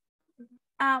 Parang,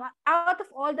 out of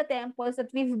all the temples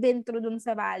that we've been through dun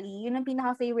sa Bali, yun ang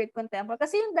pinaka-favorite kong temple.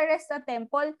 Kasi yung the rest na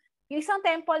temple, yung isang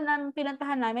temple na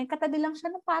pinuntahan namin, katabi lang siya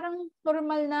na parang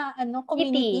normal na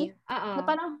community. Na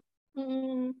parang,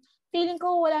 feeling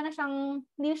ko wala na siyang,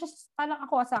 hindi na siya, parang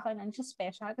ako sa akin, hindi siya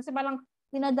special. Kasi parang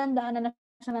dinadandaan na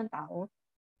siya ng tao.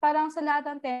 Parang sa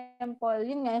lahat ng temple,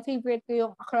 yun nga, favorite ko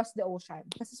yung Across the Ocean.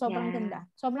 Kasi sobrang ganda.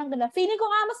 Sobrang ganda. Feeling ko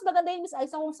nga mas maganda yung Miss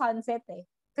Aiza kung sunset eh.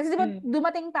 Kasi diba,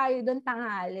 dumating tayo doon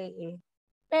tanghali eh.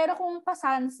 Pero kung pa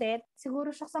sunset,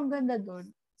 siguro siya ang ganda doon.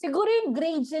 Siguro yung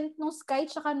gradient ng sky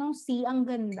tsaka ng sea, ang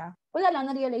ganda. Wala lang,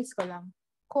 na-realize ko lang.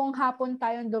 Kung hapon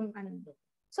tayo dumaan doon.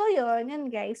 So yun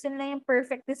guys. Yun lang yung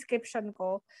perfect description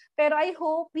ko. Pero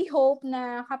we hope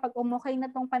na kapag umukay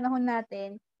na tong panahon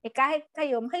natin, kahit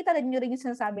kayo, makita rin nyo rin yung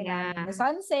sinasabi namin. The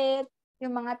sunset,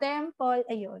 yung mga temple,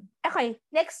 ayun. Okay,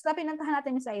 next na pinuntahan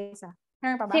natin Miss Aiza.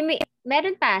 Meron pa ba?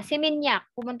 Meron pa, Seminyak.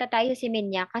 Pumunta tayo sa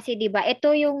Seminyak kasi 'di ba, ito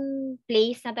yung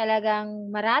place na talagang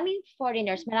maraming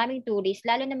foreigners, maraming tourists,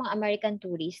 lalo na mga American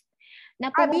tourists na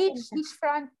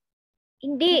beachfront.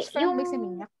 Hindi, beachfront yung may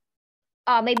Seminyak.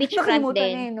 may beachfront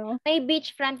din. May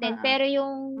beachfront din, pero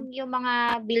yung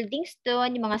mga buildings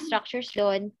doon, yung mga structures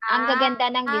doon, ang gaganda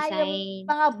ng design.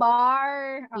 Yung mga bar.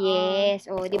 Yes,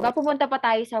 'di ba pumunta pa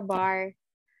tayo sa bar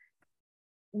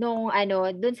nung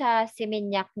doon sa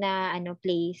Seminyak na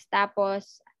place.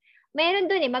 Tapos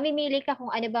meron doon mamimili ka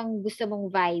kung ano bang gusto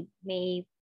mong vibe. May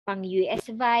pang US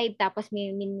vibe, tapos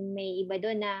may iba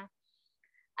doon na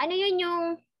yun yung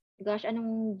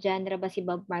anong genre ba si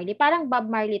Bob Marley? Parang Bob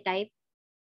Marley type.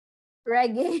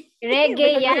 Reggae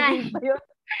yan.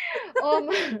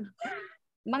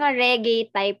 Mga reggae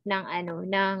type ng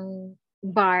ng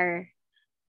bar.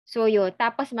 So yun,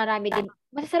 tapos marami din.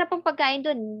 Masasarap ang pagkain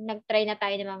doon. Nag-try na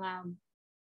tayo ng mga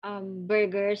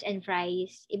burgers and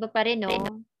fries. Iba pa rin, no?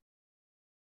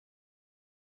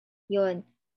 Yun.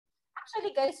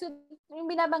 Actually, guys, yung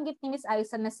binabanggit ni Miss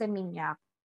Aiza na Seminyak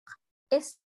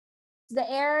is the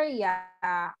area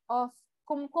of,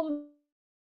 kung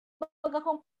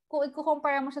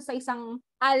i-compare mo siya sa isang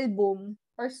album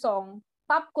or song,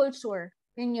 pop culture.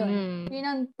 Yun. Yun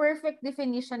ang perfect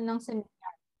definition ng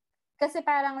Seminyak. Kasi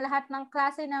parang lahat ng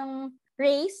klase ng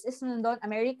race is nandun.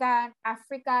 American,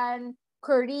 African,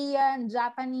 Korean,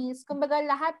 Japanese. Kumbaga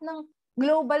lahat ng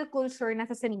global culture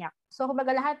nasa Seminyak. So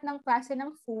kumbaga lahat ng klase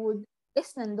ng food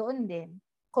is nandoon din.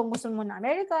 Kung gusto mo ng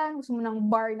American, gusto mo ng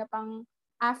bar na pang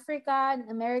African,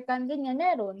 American, ganyan,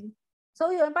 meron. So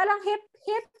yun, parang hip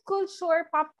culture,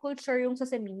 pop culture yung sa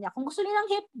Seminyak. Kung gusto nilang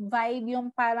hip vibe,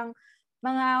 yung parang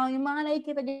yung mga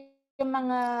nakikita niyo, yung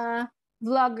mga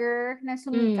vlogger na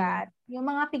sumikat, yung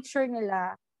mga picture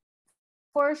nila,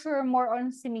 for sure, more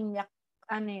on Seminyak,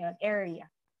 area.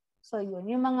 So, yun.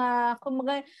 Yung mga,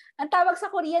 kumbaga, ang tawag sa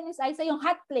Korean is Aiza, yung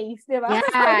hot place, di ba?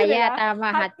 Yeah,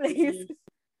 tama, hot place.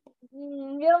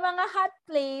 Yung mga hot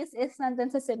place is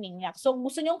nandun sa Seminyak. So,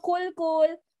 gusto nyong cool,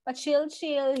 pa-chill,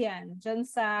 yan. Diyan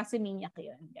sa Seminyak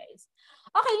yun, guys.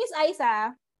 Okay, Miss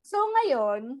Aiza. So,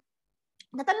 ngayon,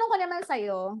 natanong ko naman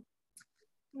sa'yo,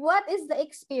 what is the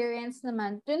experience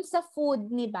naman dun sa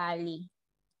food ni Bali?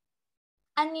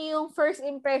 Ano yung first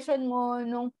impression mo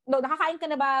nung nakakain ka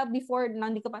na ba before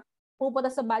na hindi ka pa pupunta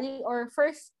sa Bali, or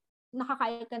first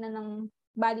nakakain ka na ng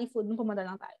Bali food nung pumunta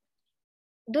lang tayo?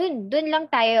 Doon lang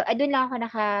ako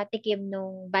nakatikim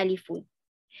nung Bali food.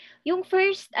 Yung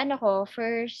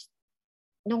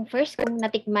nung first kong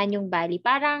natikman yung Bali,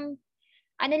 parang,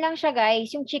 ano lang siya guys,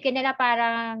 yung chicken nila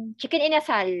parang chicken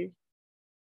inasal.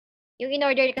 Yung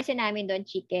in-order kasi namin doon,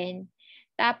 chicken.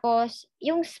 Tapos,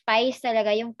 yung spice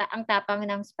talaga, ang tapang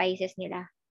ng spices nila.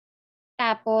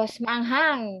 Tapos,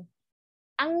 maanghang.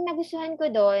 Ang nagustuhan ko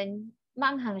doon,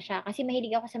 maanghang siya kasi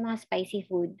mahilig ako sa mga spicy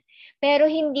food. Pero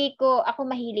hindi ako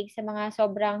mahilig sa mga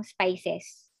sobrang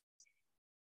spices.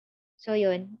 So,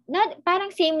 yun.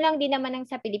 Parang same lang din naman ng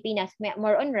sa Pilipinas.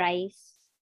 More on rice.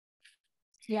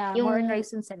 Yeah, more on rice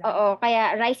din sila. Oo,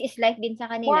 kaya rice is life din sa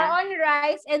kanila. More on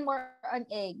rice and more on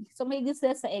egg. So, may gusto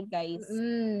sa egg, guys.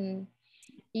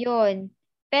 Yun.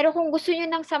 Pero kung gusto nyo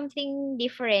ng something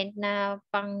different na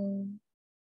pang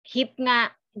hip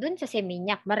nga, dun sa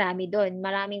Seminyak, marami dun.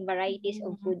 Maraming varieties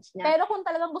of foods na. Pero kung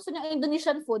talagang gusto nyo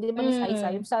Indonesian food, di ba, Miss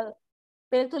Aiza? Yung sa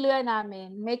pinagtuluyan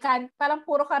namin, parang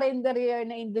puro karinderya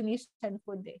na Indonesian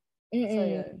food eh. So,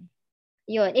 yun.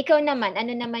 Yun. Ikaw naman,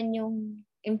 ano naman yung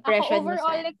impression mo sa?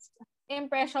 Overall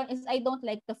impression is I don't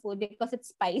like the food because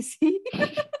it's spicy.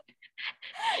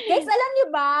 Guys, alam niyo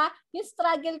ba, yung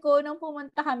struggle ko nung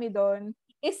pumunta kami doon,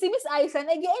 is si Miss Aiza,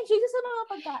 nag-enjoy siya sa mga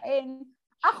pagkain.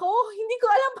 Ako, hindi ko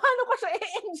alam paano ko siya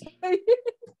i-enjoy.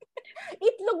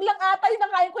 Itlog lang ata yung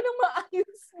nakain ko ng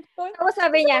maayos doon. Ako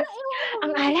sabi niya,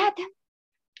 ang alat.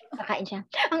 Kakain siya.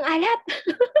 Ang alat.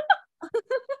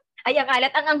 Ay, ang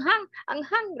alat. Ang anghang.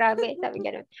 Anghang. Grabe. Sabi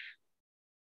gano'n.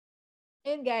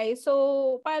 Ayun guys, so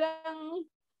parang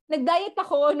nag-diet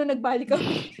ako nung nagbalik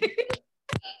kami.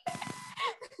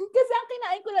 Kasi ang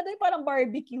kinain ko na doon parang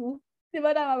barbecue.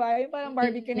 Diba tama ba? Parang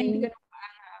barbecue na hindi ganun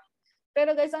paanghang.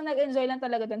 Pero guys, ang nag-enjoy lang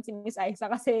talaga doon si Miss Aiza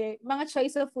kasi mga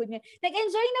choice of food niya.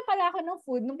 Nag-enjoy na pala ako ng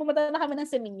food nung pumunta na kami ng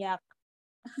Seminyak.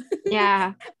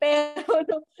 Yeah. Pero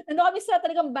nung kami sa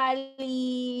talagang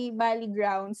Bali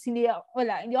grounds, hindi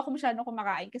ako masyadong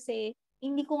kumakain kasi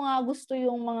hindi ko nga gusto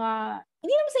yung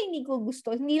hindi naman sa hindi ko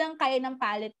gusto, hindi lang kaya ng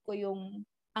palate ko yung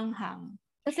anghang.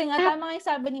 Kasi nga, tama yung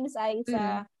sabi ni Miss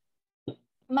Aiza,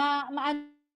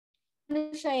 ano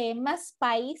siya mas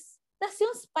spice. Tapos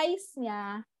yung spice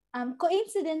niya,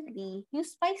 coincidentally, yung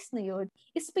spice na yun,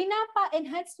 is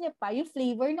pinapa-enhance niya pa yung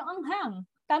flavor ng anghang.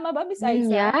 Tama ba, Miss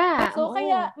Aiza? Yeah. So,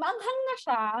 kaya, maanghang na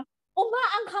siya,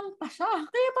 umaanghang pa siya.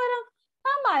 Kaya parang,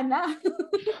 tama na.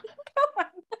 Tama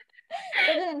na.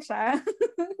 So, ganun siya.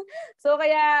 So,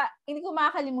 kaya, hindi ko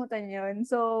makakalimutan yun.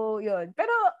 So, yun.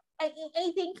 Pero,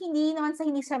 I think, hindi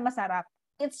siya masarap.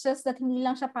 It's just that hindi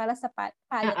lang siya para sa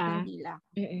palate ng dila.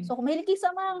 So, kung mahilig kayo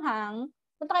sa maanghang,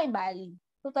 punta kayo Bali.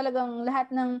 So, talagang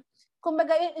lahat ng,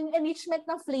 kumbaga, yung enrichment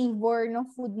ng flavor ng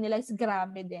food nila is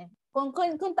grabe din. Kung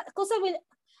sabi,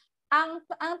 ang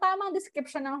tamang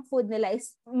description ng food nila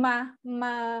is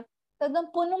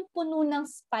punong-puno ng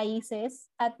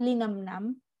spices at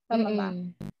linamnam. Tama ba?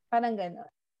 Parang gano'n.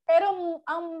 Pero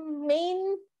ang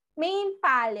main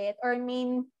palette or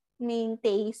main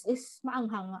taste is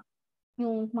maanghang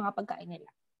yung mga pagkain nila.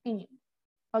 Yun.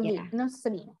 Ano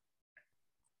sasabihin?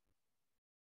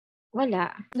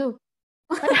 Wala.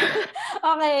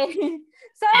 Okay.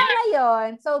 So,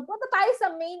 ngayon, punta tayo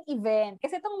sa main event.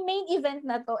 Kasi itong main event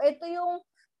na to, ito yung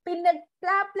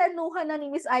pinagplaplanuhan na ni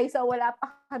Miss Aiza, wala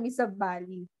pa kami sa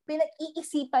Bali.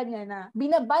 Pinag-iisipan niya na,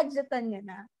 binabudgetan niya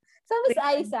na. So, Miss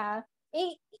Aiza,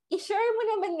 i-share mo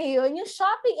naman ngayon yung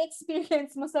shopping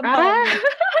experience mo sa Bali.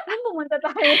 Nung pumunta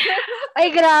tayo.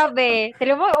 Ay, grabe.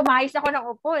 Tila mo, umayos ako ng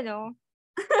upo, no?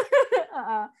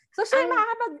 So, siya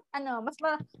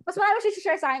mas marami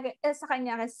siya share sa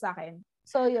kanya kaysa sa akin.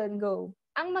 So, yun, go.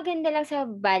 Ang maganda lang sa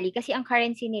Bali, kasi ang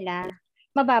currency nila,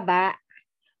 mababa.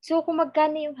 So, kung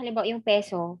magkano yung, halimbawa, yung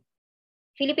peso,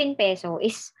 Philippine peso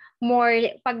is more,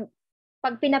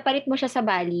 pag pinapalit mo siya sa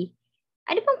Bali,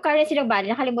 ano pang currency ng Bali?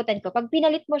 Nakalimutan ko. Pag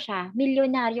pinalit mo siya,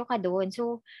 milyonaryo ka doon.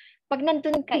 So, pag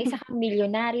nandun ka, isa kang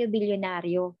milyonaryo,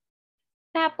 bilyonaryo.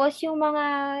 Tapos, yung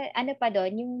mga,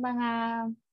 doon, yung mga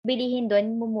bilihin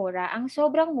doon, mumura. Ang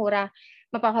sobrang mura,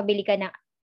 mapapabili ka ng,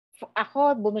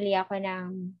 bumili ako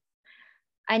ng,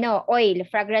 oil,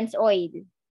 fragrance oil.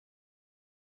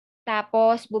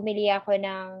 Tapos, bumili ako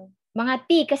ng mga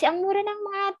tea. Kasi ang mura ng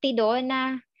mga tea doon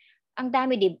na ang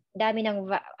dami ng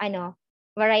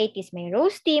varieties. May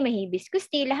rose tea, may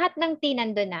hibiscus tea, lahat ng tea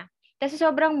nandun na. Tapos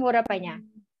sobrang mura pa niya.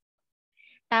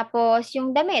 Tapos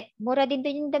yung damit, mura din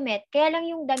doon yung damit. Kaya lang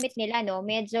yung damit nila, no,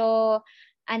 medyo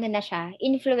na siya,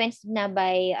 influenced na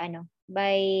by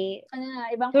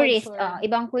ibang tourist, culture.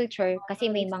 ibang culture kasi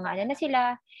may Tourist mga na sila,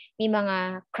 may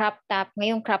mga crop top,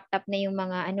 ngayong crop top na yung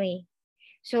mga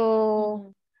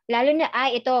So, lalo na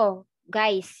ito,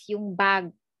 guys, yung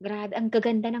bag. Grabe, ang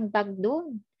gaganda ng bag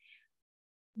doon.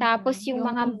 Tapos yung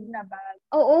mga na bag.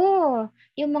 Oo,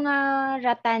 yung mga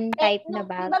rattan type na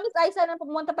bag. Diba, Miss Aiza, nang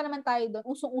pumunta pa naman tayo doon,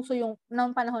 usong-uso yung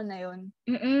noong panahon na yun.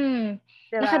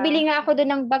 Diba? Nakabili nga ako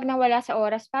doon ng bag na wala sa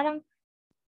oras. Parang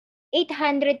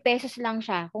 800 pesos lang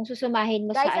siya kung susumahin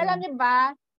mo Guys, sa alam niyo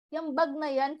ba, yung bag na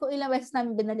yan, kung ilang beses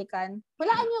namin binalikan.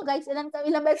 Walaan niyo guys, ilang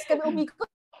beses kami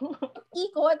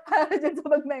ikot para dyan sa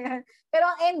bag na yan. Pero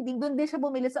ang ending, doon din siya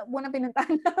bumili sa unang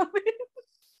pinuntahan namin.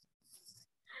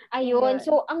 Ayun.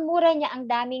 So, ang mura niya, ang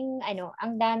daming,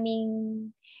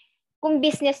 kung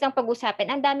business ng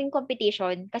pag-usapin, ang daming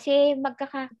competition. Kasi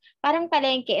parang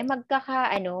palengke,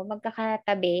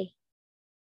 magkakatabi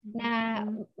na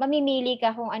mamimili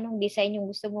ka kung anong design yung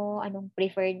gusto mo, anong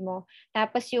preferred mo.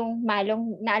 Tapos yung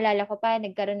malong, naalala ko pa,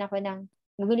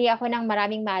 bumili ako ng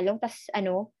maraming malong, tapos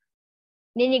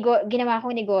ginawa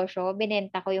kong negosyo,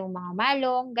 binenta ko yung mga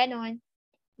malong, ganun.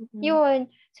 Yun.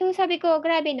 So, sabi ko,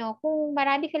 grabe no, kung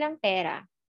marami ka lang pera,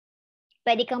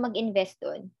 pwede kang mag-invest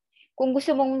doon. Kung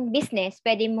gusto mong business,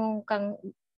 pwede mong kang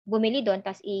bumili doon,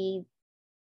 tapos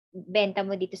benta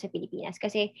mo dito sa Pilipinas.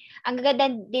 Kasi, ang gaganda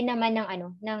din naman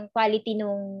ng quality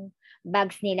nung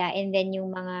bags nila, and then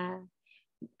yung mga,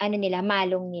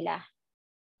 malong nila.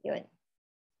 Yun.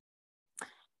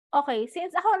 Okay,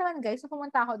 since ako naman guys,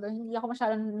 pumunta ako doon, hindi ako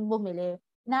masyadong bumili.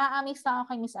 Na-amaze lang ako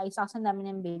kay Miss Aiza kasi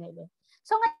namin yung binili.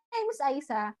 So ngayon, Miss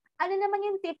Aiza, ano naman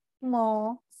yung tip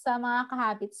mo sa mga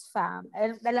kahabits fam?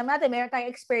 Alam natin, meron tayong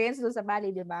experience doon sa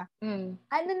Bali, di ba?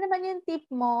 Ano naman yung tip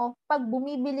mo pag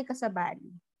bumibili ka sa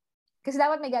Bali? Kasi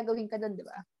dapat may gagawin ka doon, di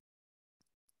ba?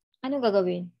 Ano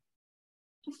gagawin?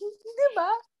 Di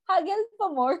ba? Haggle pa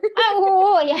more.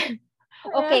 Oo, yan.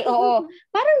 Okay, oo.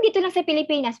 Parang dito lang sa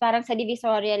Pilipinas, parang sa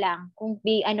Divisoria lang, kung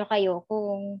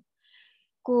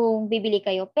bibili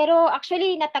kayo. Pero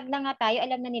actually, natag na nga tayo,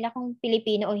 alam na nila kung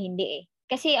Pilipino o hindi eh.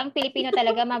 Kasi ang Pilipino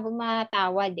talaga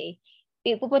matawad eh.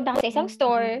 Pupunta ka sa isang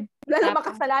store. Wala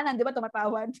makasalanan, di ba?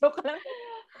 Tumatawad. Joke lang.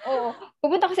 Oo.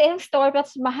 Pupunta ka sa isang store,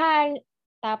 tapos mahal.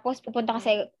 Tapos pupunta ka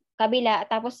sa kabila.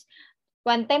 Tapos,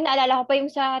 one time, naalala ko pa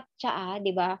yung sa Tsaa, di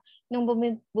ba? Nung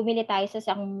bumili tayo sa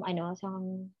isang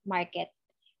market.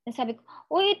 Sabi ko,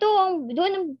 ito,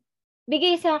 doon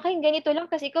bigay sa akin, ganito lang,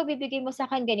 kasi ikaw bibigay mo sa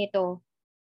akin ganito.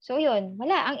 So, yun,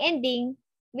 wala. Ang ending,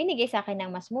 binigay sa akin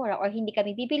ng mas mura, or hindi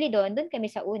kami bibili doon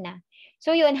kami sa una.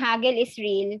 So, yun, haggle is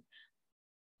real.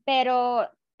 Pero,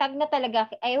 tag na talaga,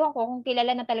 ayaw ko kung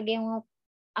kilala na talaga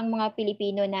ang mga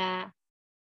Pilipino na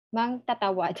mang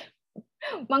tatawad,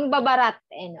 mang babarat,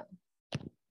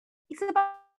 Isa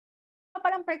pa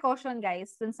parang precaution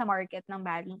guys dun sa market ng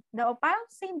Bali. Parang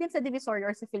same din sa Divisoria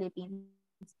or sa Philippines.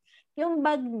 Yung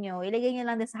bag nyo, ilagay nyo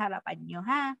lang din sa harapan nyo,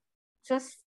 ha?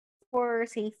 Just for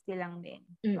safety lang din.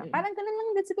 Diba? Parang ganun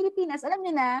lang din sa Pilipinas. Alam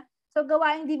nyo na, so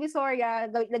gawaing Divisoria,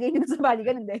 lagay nyo sa Bali,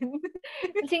 ganun din.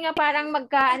 Kasi nga parang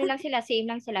same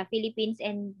lang sila. Philippines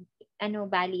and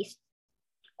Bali is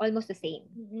almost the same.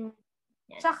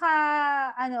 Tsaka,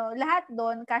 lahat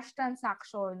doon, cash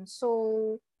transaction.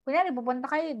 So, kunyari, pupunta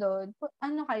kayo doon,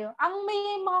 ang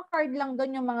may mga card lang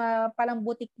doon, yung mga parang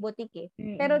butik-butik eh.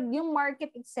 Pero yung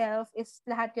market itself is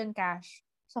lahat yun cash.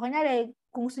 So, kunyari,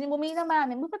 kung gusto niyo bumili ng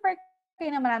marami, mag-prepare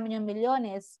kayo na marami yung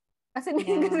milyones. Kasi,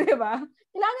 diba?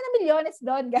 Kailangan ng milyones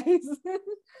doon, guys.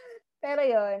 Pero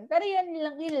yun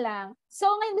lang. So,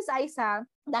 ngayon, Miss Aiza,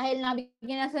 dahil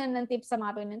nabigyan na sila ng tips sa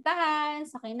mga pinuntahan,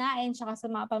 sa kinain, tsaka sa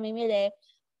mga pamimili,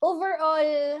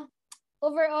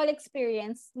 overall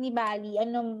experience ni Bali,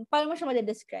 paano mo siya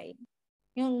ma-describe?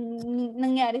 Yung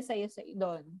nangyari sa'yo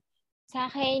doon? Sa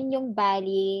akin, yung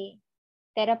Bali,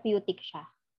 therapeutic siya.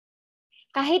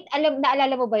 Kahit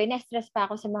naalala mo ba yun, na-stress pa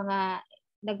ako sa mga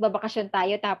nagbabakasyon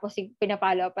tayo, tapos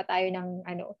pinapalo pa tayo ng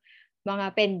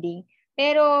mga pending.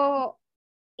 Pero,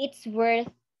 it's worth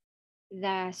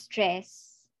the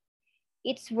stress.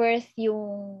 It's worth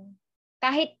yung,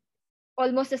 kahit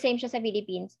almost the same siya sa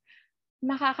Philippines,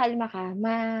 makakalma ka,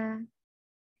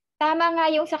 tama nga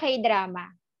yung sa K-drama,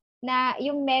 na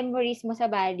yung memories mo sa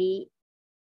Bali,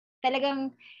 talagang,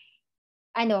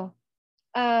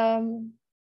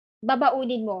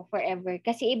 babaunin mo forever.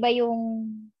 Kasi iba yung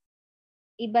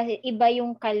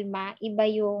kalma, iba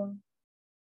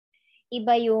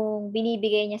yung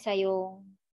binibigay niya sa yung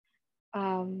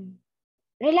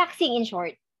relaxing in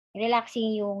short.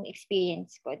 Relaxing yung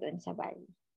experience ko doon sa Bali.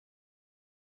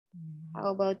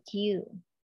 How about you?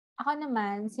 Ako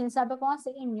naman, sinasabi ko nga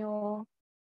sa inyo,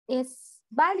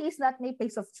 Bali is not my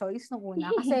place of choice nung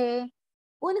una. Kasi,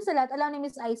 una sa lahat, alam ni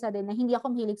Miss Aiza din na hindi ako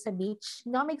mahilig sa beach.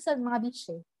 Hindi ako mahilig sa mga beach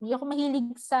eh. Hindi ako mahilig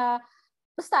sa,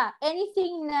 basta,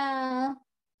 anything na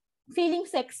feeling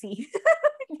sexy.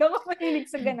 Hindi ako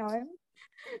mahilig sa ganon.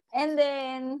 And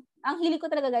then, ang hilig ko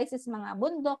talaga guys is mga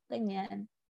bundok, ganyan.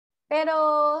 Pero,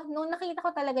 nung nakita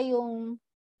ko talaga yung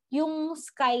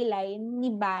skyline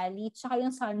ni Bali, tsaka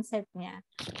yung sunset niya,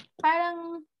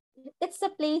 parang, it's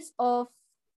a place of,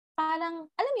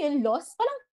 parang, alam mo yun, lost?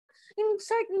 Parang, yung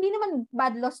short, hindi naman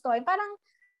bad lost to. Parang,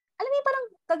 alam mo yun, parang,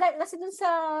 kasi dun sa,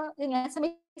 yun nga, sa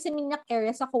may Seminyak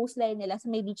area, sa coastline nila, sa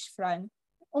may beachfront,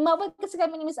 umabot kasi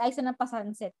kami ni Miss Aiza na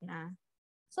pa-sunset na.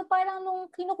 So, parang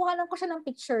nung kinukuhanan ko siya ng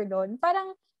picture doon,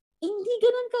 parang, hindi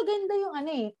ganun kaganda yung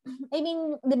ano eh. I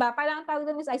mean, di ba, parang ang tawag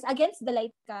doon Miss Ice, against the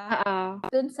light ka,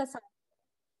 doon sa sun.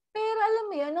 Pero alam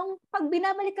mo yun, nung pag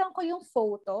binabalikan ko yung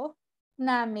photo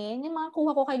namin, yung mga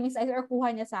kuha ko kay Miss Ice or kuha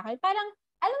niya sa akin, parang,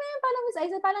 alam mo yun, parang Miss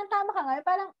Ice, parang tama ka nga,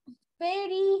 parang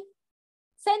very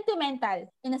sentimental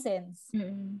in a sense.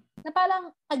 Mm-hmm. Na parang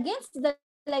against the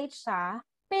light siya,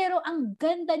 pero ang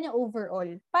ganda niya overall.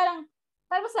 Parang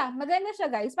basta, maganda siya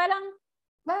guys. Parang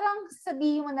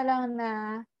sabihin mo na lang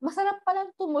na masarap palang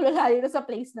tumulala dito sa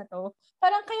place na to.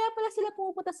 Parang kaya pala sila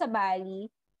pumupunta sa Bali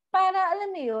para,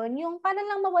 alam mo yun, yung para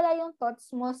lang mawala yung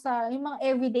thoughts mo sa yung mga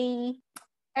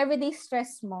everyday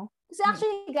stress mo. Kasi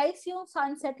actually, guys, yung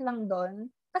sunset lang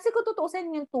doon, kasi kung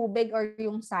tutuusin yung tubig or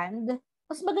yung sand,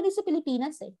 mas maganda sa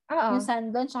Pilipinas eh. Yung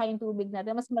sand doon, tsaka yung tubig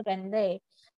natin, mas maganda eh.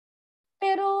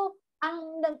 Pero,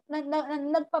 ang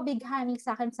nagpabighani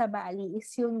sa akin sa Bali is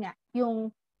yun nga,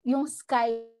 yung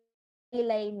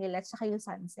skyline nila tsaka yung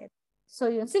sunset. So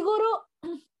yun, siguro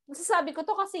masasabi ko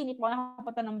to kasi hindi po ako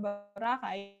nakapunta ng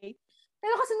Boracay.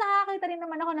 Pero kasi nakakita rin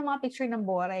naman ako ng mga picture ng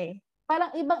Bora eh.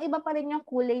 Parang ibang-iba pa rin yung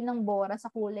kulay ng Bora sa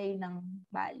kulay ng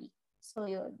Bali. So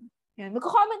yun. Yun.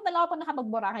 Magko-comment na lang ako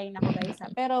nakapag-Boracay na ako guys ha.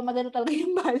 Pero maganda talaga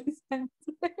yung Bali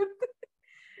sunset.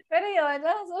 Pero yun,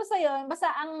 so yun,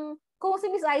 basta kung si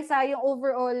Miss Aiza, yung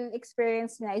overall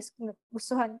experience niya is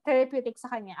gustuhan, therapeutic sa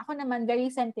kanya. Ako naman,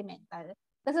 very sentimental.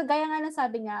 Kasi gaya nga ng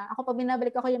sabi niya, ako pag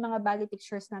binabalik ako yung mga Bali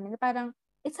pictures namin, parang,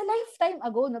 it's a lifetime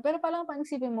ago, no? Pero parang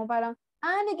pag-isipin mo, parang,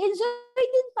 nag-enjoy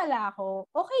din pala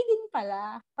ako. Okay din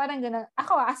pala. Parang gano'n.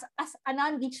 Ako, as a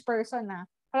non-beach person,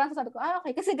 parang sasabi ko,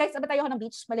 okay. Kasi guys, abot tayo ako ng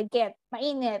beach, maligkit,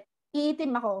 mainit,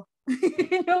 iitim ako.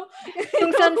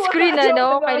 Yung sunscreen,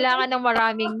 kailangan ng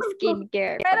maraming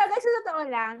skincare. Pero guys, sa totoo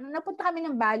lang, napunta kami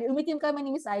ng Bali, umitim kami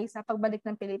ni Miss Aiza pagbalik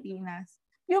ng Pilipinas.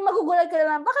 Yung magugulat ka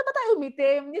lang, bakit ba tayo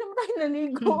umitim? Hindi naman tayo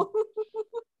naligo.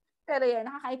 Pero yun,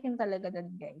 nakakaitim talaga doon,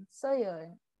 guys. So,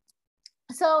 yun.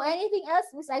 So, anything else,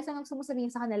 Miss Aiza, ang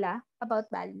sumusabihin sa kanila about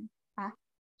Bali? Ha?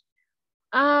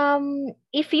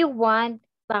 If you want,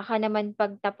 baka naman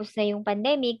pagtapos na yung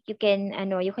pandemic, you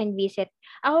can visit.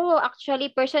 Ako,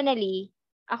 actually, personally,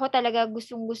 ako talaga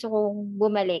gustong-gusto kong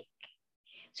bumalik.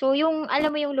 So,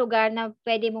 alam mo yung lugar na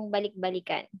pwede mong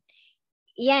balik-balikan.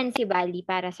 Yan si Bali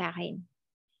para sa akin.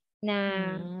 Na,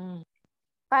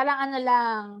 parang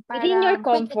parang within your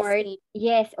comfort,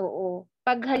 yes, oo.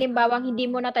 Pag halimbawang hindi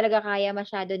mo na talaga kaya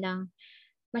masyado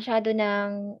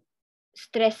ng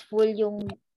stressful yung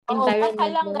environment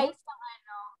baka lang mo. guys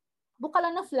buka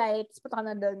lang na flights, punta ka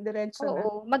na doon, diretso na.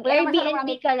 Oo, mag-Airbnb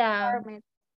ka lang.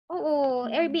 Oo,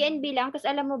 Airbnb lang. Tapos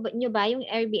alam mo nyo ba, yung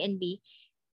Airbnb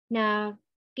na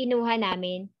kinuha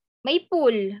namin, may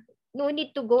pool. No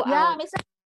need to go out. May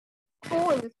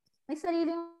pool. May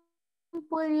sariling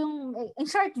pool yung, in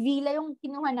short, villa yung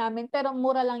kinuha namin, pero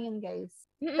mura lang yun, guys.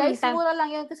 Guys, mura lang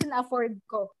yun kasi na-afford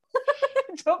ko.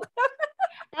 Joke.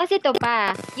 Tapos ito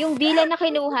pa, yung villa na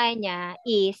kinuha niya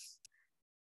is,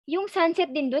 yung sunset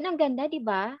din doon, ang ganda, di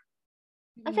ba?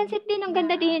 Ang sunset din, ang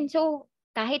ganda din. So,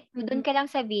 kahit doon ka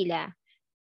lang sa villa,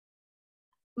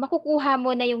 makukuha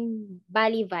mo na yung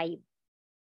Bali vibe.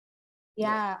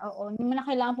 Yeah, oo. Hindi mo na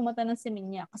kailangan pumunta ng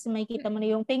Seminyak kasi makikita mo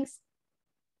na yung pink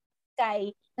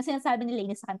sky na sinasabi ni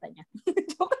Lainey sa kanta niya.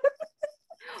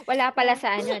 Wala pala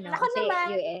sa no? Ako Sa naman,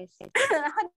 US.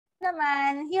 Ako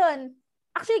naman, yun.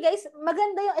 Actually, guys,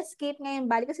 maganda yung escape ngayon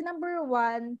Bali kasi number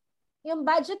one, yung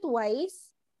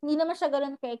budget-wise, hindi naman siya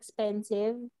gano'n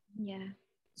ka-expensive. Yeah.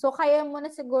 So, kaya mo na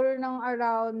siguro ng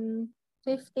around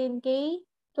 15K,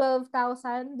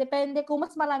 12,000. Depende. Kung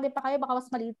mas marami pa kayo, baka mas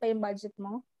maliit pa yung budget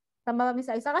mo. Tama ba, Miss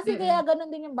Aiza? Kasi kaya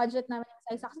gano'n din yung budget namin,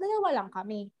 Miss Aiza. Kasi dalawa lang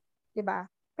kami. Diba?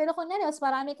 Pero kung mas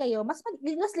marami kayo, mas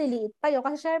liliit kayo.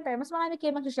 Kasi syempre, mas marami kayo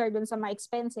mag-share dun sa mga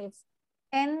expenses.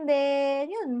 And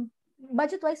then, yun.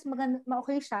 budget-wise,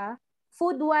 okay siya.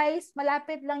 Food-wise,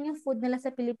 malapit lang yung food nila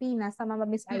sa Pilipinas, sa Mama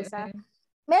Miss Aiza.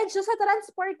 Medyo sa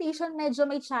transportation, medyo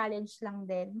may challenge lang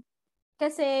din.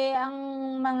 Kasi ang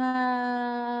mga,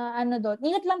 doon,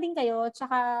 ingat lang din kayo,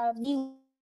 tsaka be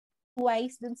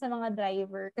wise dun sa mga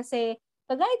driver. Kasi,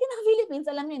 kagaya din ng Philippines,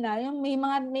 alam niyo na, yung may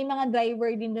mga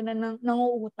driver din doon na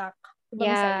nanguutak. Diba,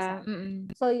 Miss Aiza?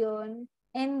 So, yun.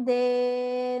 And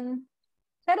then,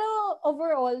 pero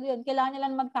overall, yun, kailangan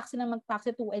nila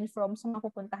mag-taxi to and from sa mga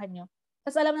pupuntahan nyo.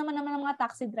 Tapos alam naman ng mga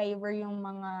taxi driver yung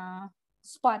mga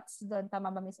spots doon. Tama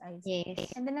ba, Miss Ice?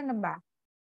 Yes. And then ano ba?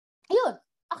 Ayun.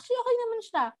 Actually, okay naman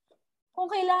siya. Kung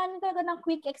kailangan talaga ng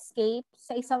quick escape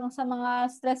sa mga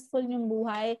stressful yung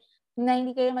buhay, na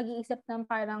hindi kayo mag-iisip ng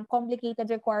parang complicated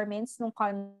requirements ng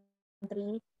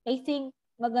country, I think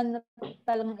maganda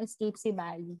talagang escape si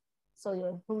Bali. So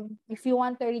yun. If you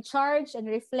want to recharge and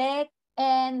reflect,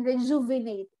 and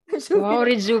rejuvenate. Wow,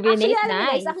 rejuvenate. Actually,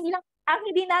 nice. Guys, ang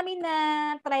hindi namin na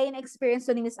try na experience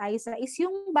to ni Miss Aiza is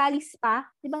yung Bali Spa.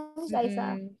 Di ba, Miss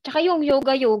Aiza? Tsaka yung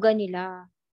yoga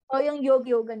nila. O yung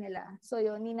yoga nila. So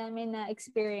yun, hindi namin na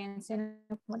experience yun.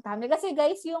 Kasi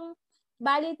guys, yung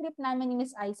Bali trip namin ni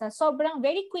Miss Aiza, sobrang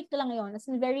very quick lang yun. As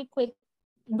in, very quick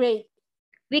break.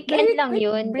 Weekend lang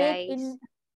yun, guys.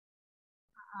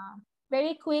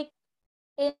 Very quick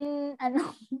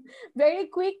very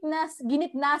quick na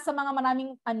ginitna sa panahon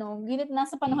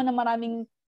ng maraming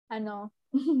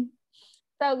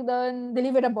tawag doon,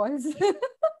 deliverables.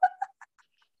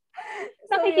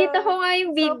 Nakikita ko nga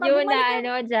yung video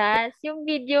na Jazz, yung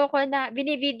video ko na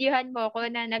binibidyohan mo ko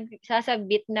na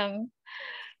nagsasabit ng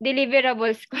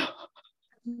deliverables ko.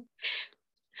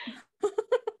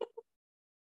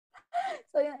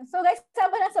 So guys,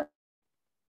 sama na sa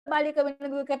Bali kami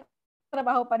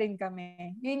trabaho pa rin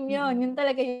kami. Yun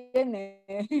talaga yun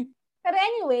eh. Pero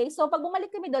anyway, so pag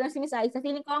bumalik kami doon si Miss Aiza,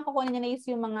 feeling ko ang kukunin niya na is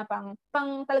yung mga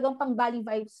talagang pang Bali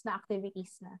vibes na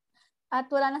activities na.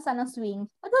 At wala na sanang swing.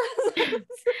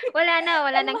 wala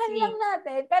nang swing. Lang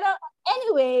natin. Pero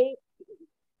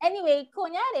anyway,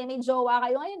 kunyari, may jowa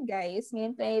kayo ngayon, guys.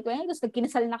 Ngayon, 2020, gusto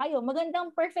kinasal na kayo.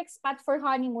 Magandang perfect spot for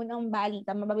honeymoon ang Bali.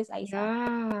 Tama ba, Miss Aiza?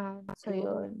 Yeah. So,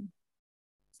 yun.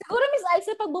 Siguro, Miss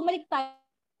Aiza, pag bumalik tayo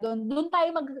doon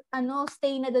tayo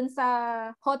stay na doon sa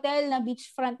hotel na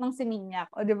beachfront ng Seminyak.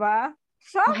 O, di ba?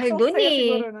 Mahal doon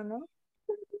eh. Siguro, no?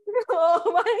 Oh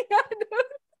my God.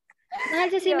 Mahal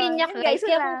sa Seminyak, guys.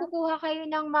 Kaya kung kukuha kayo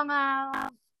ng mga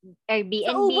Airbnb,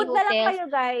 sa Ubud hotels. Na lang kayo,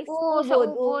 guys. Oo, sa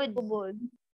Ubud.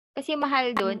 Kasi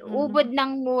mahal doon. Ubud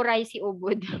ng muray si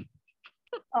Ubud.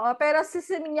 Oo, pero si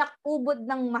Seminyak, Ubud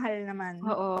ng mahal naman.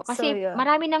 Oo, kasi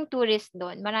marami ng tourist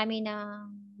doon. Marami ng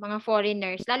mga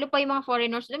foreigners. Lalo pa yung mga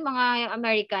foreigners doon, mga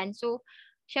American. So,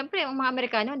 syempre, yung mga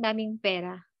Amerikano, ang daming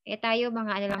pera. Eh tayo,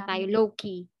 mga lang tayo,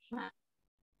 low-key.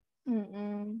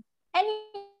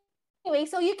 Anyway,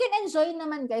 so you can enjoy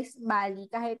naman, guys, Bali,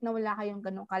 kahit na wala kayong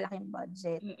ganong kalaking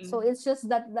budget. So, it's just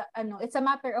that, it's a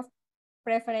matter of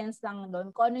preference lang doon.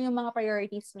 Kung ano yung mga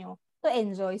priorities nyo to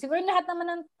enjoy. Siguro lahat naman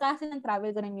ng klase ng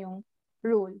travel, ganun yung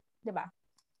rule. Diba?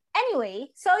 Anyway,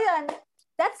 so yun.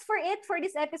 That's for it for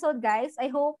this episode, guys.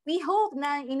 We hope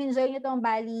na in-enjoy nyo tong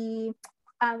Bali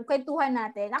kwentuhan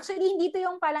natin. Actually, hindi to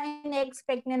yung palang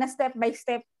in-expect nyo na step by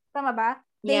step. Tama ba?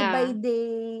 Day by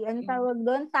day. Ang tawag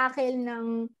doon? Tackle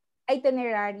ng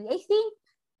itinerary. I think,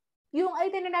 yung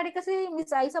itinerary kasi, Miss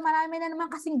Aiza, marami na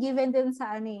naman kasing given din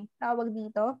sa tawag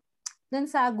dito, dun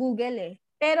sa Google eh.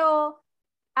 Pero,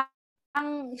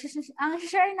 ang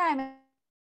share namin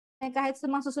kahit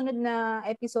sa mga susunod na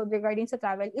episode regarding sa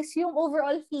travel is yung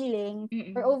overall feeling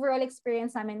or overall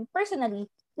experience namin personally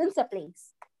dun sa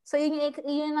place. So, yun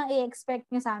ang i-expect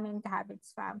nyo sa amin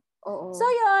ka-Habits Fam. Oo. So,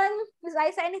 yun. Ms.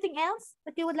 Aiza, anything else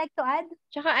that you would like to add?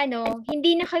 Tsaka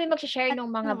hindi na kami mag-share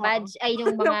ng mga badge,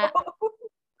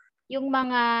 yung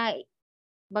mga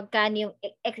magkano yung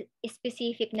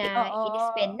specific na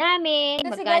i-spend namin,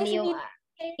 magkano yung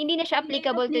hindi na siya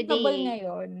applicable today.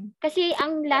 Ngayon. Kasi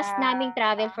ang last naming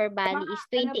travel for Bali is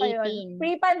 2018.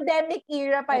 Pre-pandemic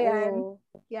era pa yan. Oo.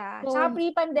 Yeah. Tsaka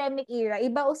pre-pandemic era.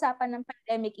 Iba usapan ng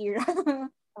pandemic era.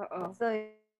 Oo. So,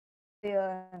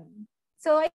 yun.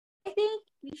 So, I think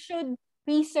we should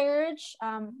research,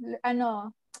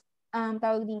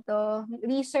 tawag dito,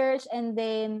 research and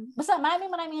then, basta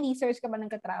maraming research ka ba ng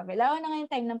ka-travel. Lalo na ngayong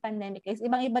time ng pandemic is,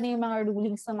 ibang-iba na yung mga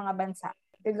rulings ng mga bansa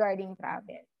regarding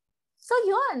travel. So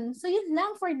yun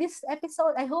lang for this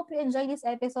episode. I hope you enjoy this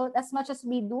episode as much as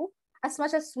we do, as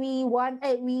much as we want,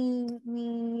 we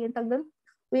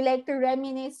like to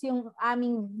reminisce yung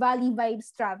aming Bali Vibes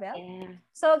travel. Yeah.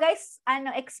 So guys,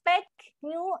 expect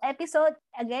new episode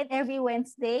again every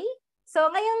Wednesday. So,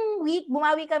 ngayong week,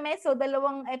 bumawi kami. So,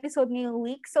 2 episode ngayong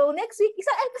week. So, next week,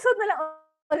 isang episode na lang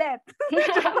ulit.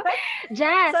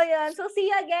 Just, So, yun. So, see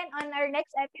you again on our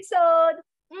next episode.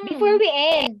 before we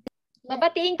end,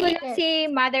 babatiin ko lang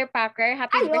si Mother Packer.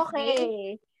 Happy birthday.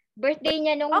 Okay. Birthday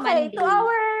niya nung Okay, Monday. to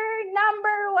our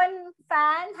number 1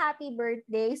 fan, happy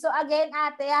birthday. So, again,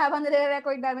 ate, habang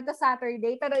nire-record namin to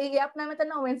Saturday, pero i-up namin to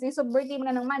ng Wednesday, so birthday mo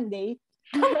na ng Monday.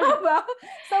 Tama ba?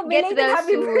 So, Get belated well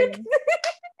happy soon. birthday.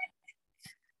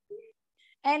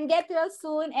 And get well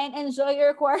soon and enjoy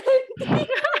your quarantine.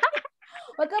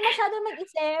 Huwag ka masyado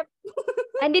mag-isip.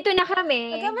 Andito na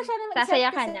kami. Huwag ka masyado mag-isip. Sasaya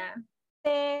ka kasi- na.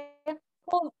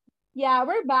 Yeah,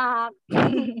 we're back.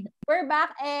 We're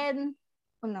back and,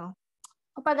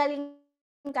 pagaling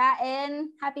ka and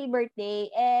happy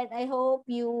birthday. And I hope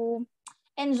you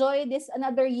enjoy this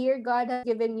another year God has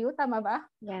given you. Tama ba?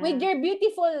 Yeah. With your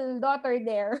beautiful daughter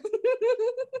there.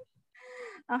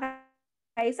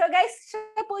 Okay. So guys,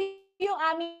 siya po yung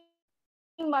aming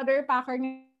mother packer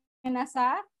na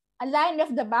nasa line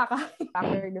of the backer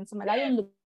dun sa malayong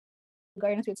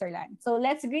lugar ng Switzerland. So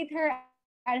let's greet her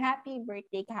and happy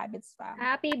birthday, Kahabits fam.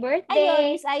 Happy Ayun,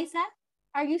 birthday. Miss Aiza,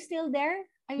 are you still there?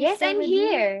 Are you Yes, still I'm with me?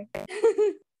 here.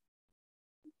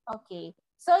 Okay.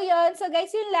 So yun. So guys,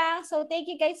 yun lang. So thank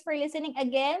you guys for listening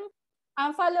again.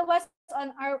 Follow us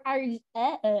on our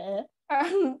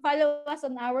follow us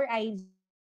on our IG,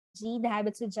 The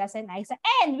Habits with Jess and Isa,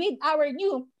 and with our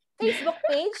new Facebook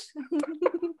page.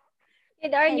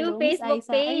 With our new Hello, Miss Facebook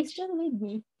Isa. Are you page. still with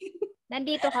me?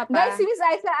 Nandito ka pa. Guys, si Miss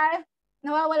Isa,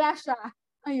 nawawala siya.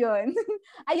 Ayun.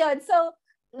 Ayun. So,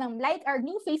 like our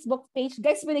new Facebook page.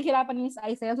 Guys, pinaghirapan ni Miss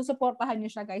Isa. Susuportahan niyo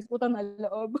siya, guys. Utang na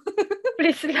loob.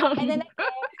 Please lang.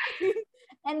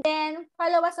 And then,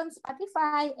 follow us on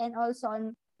Spotify and also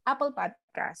on Apple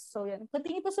Podcasts. So, yun.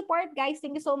 Continue to support, guys.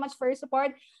 Thank you so much for your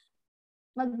support.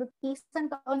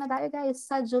 Mag-isang taon na tayo, guys,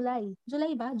 sa July.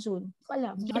 July ba? June? Ko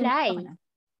alam. July.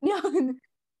 Yun.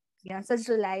 Yeah, sa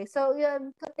July. So,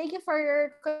 yun. Thank you for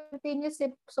your continuous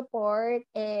support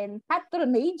and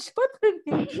patronage.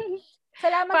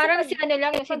 Salamat Parang sa si ano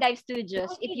lang yung si Dive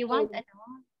Studios. If you want,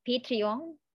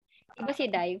 Patreon. Iba si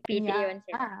Dive. Patreon.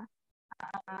 Yeah.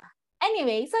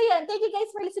 Anyway, so yun. Thank you guys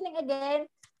for listening again.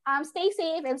 Stay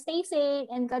safe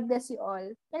and God bless you all.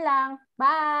 Yan lang.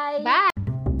 Bye! Bye!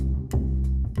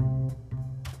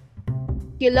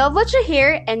 You love what you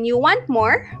hear and you want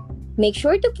more? Make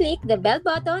sure to click the bell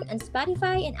button on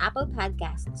Spotify and Apple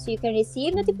Podcasts so you can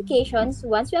receive notifications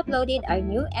once we uploaded our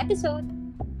new episode.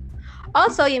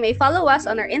 Also, you may follow us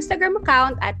on our Instagram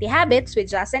account at The Habits with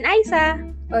Jess and Isa.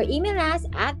 Or email us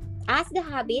at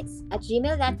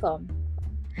askthehabits@gmail.com.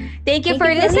 Thank you for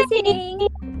listening. listening.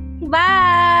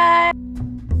 Bye!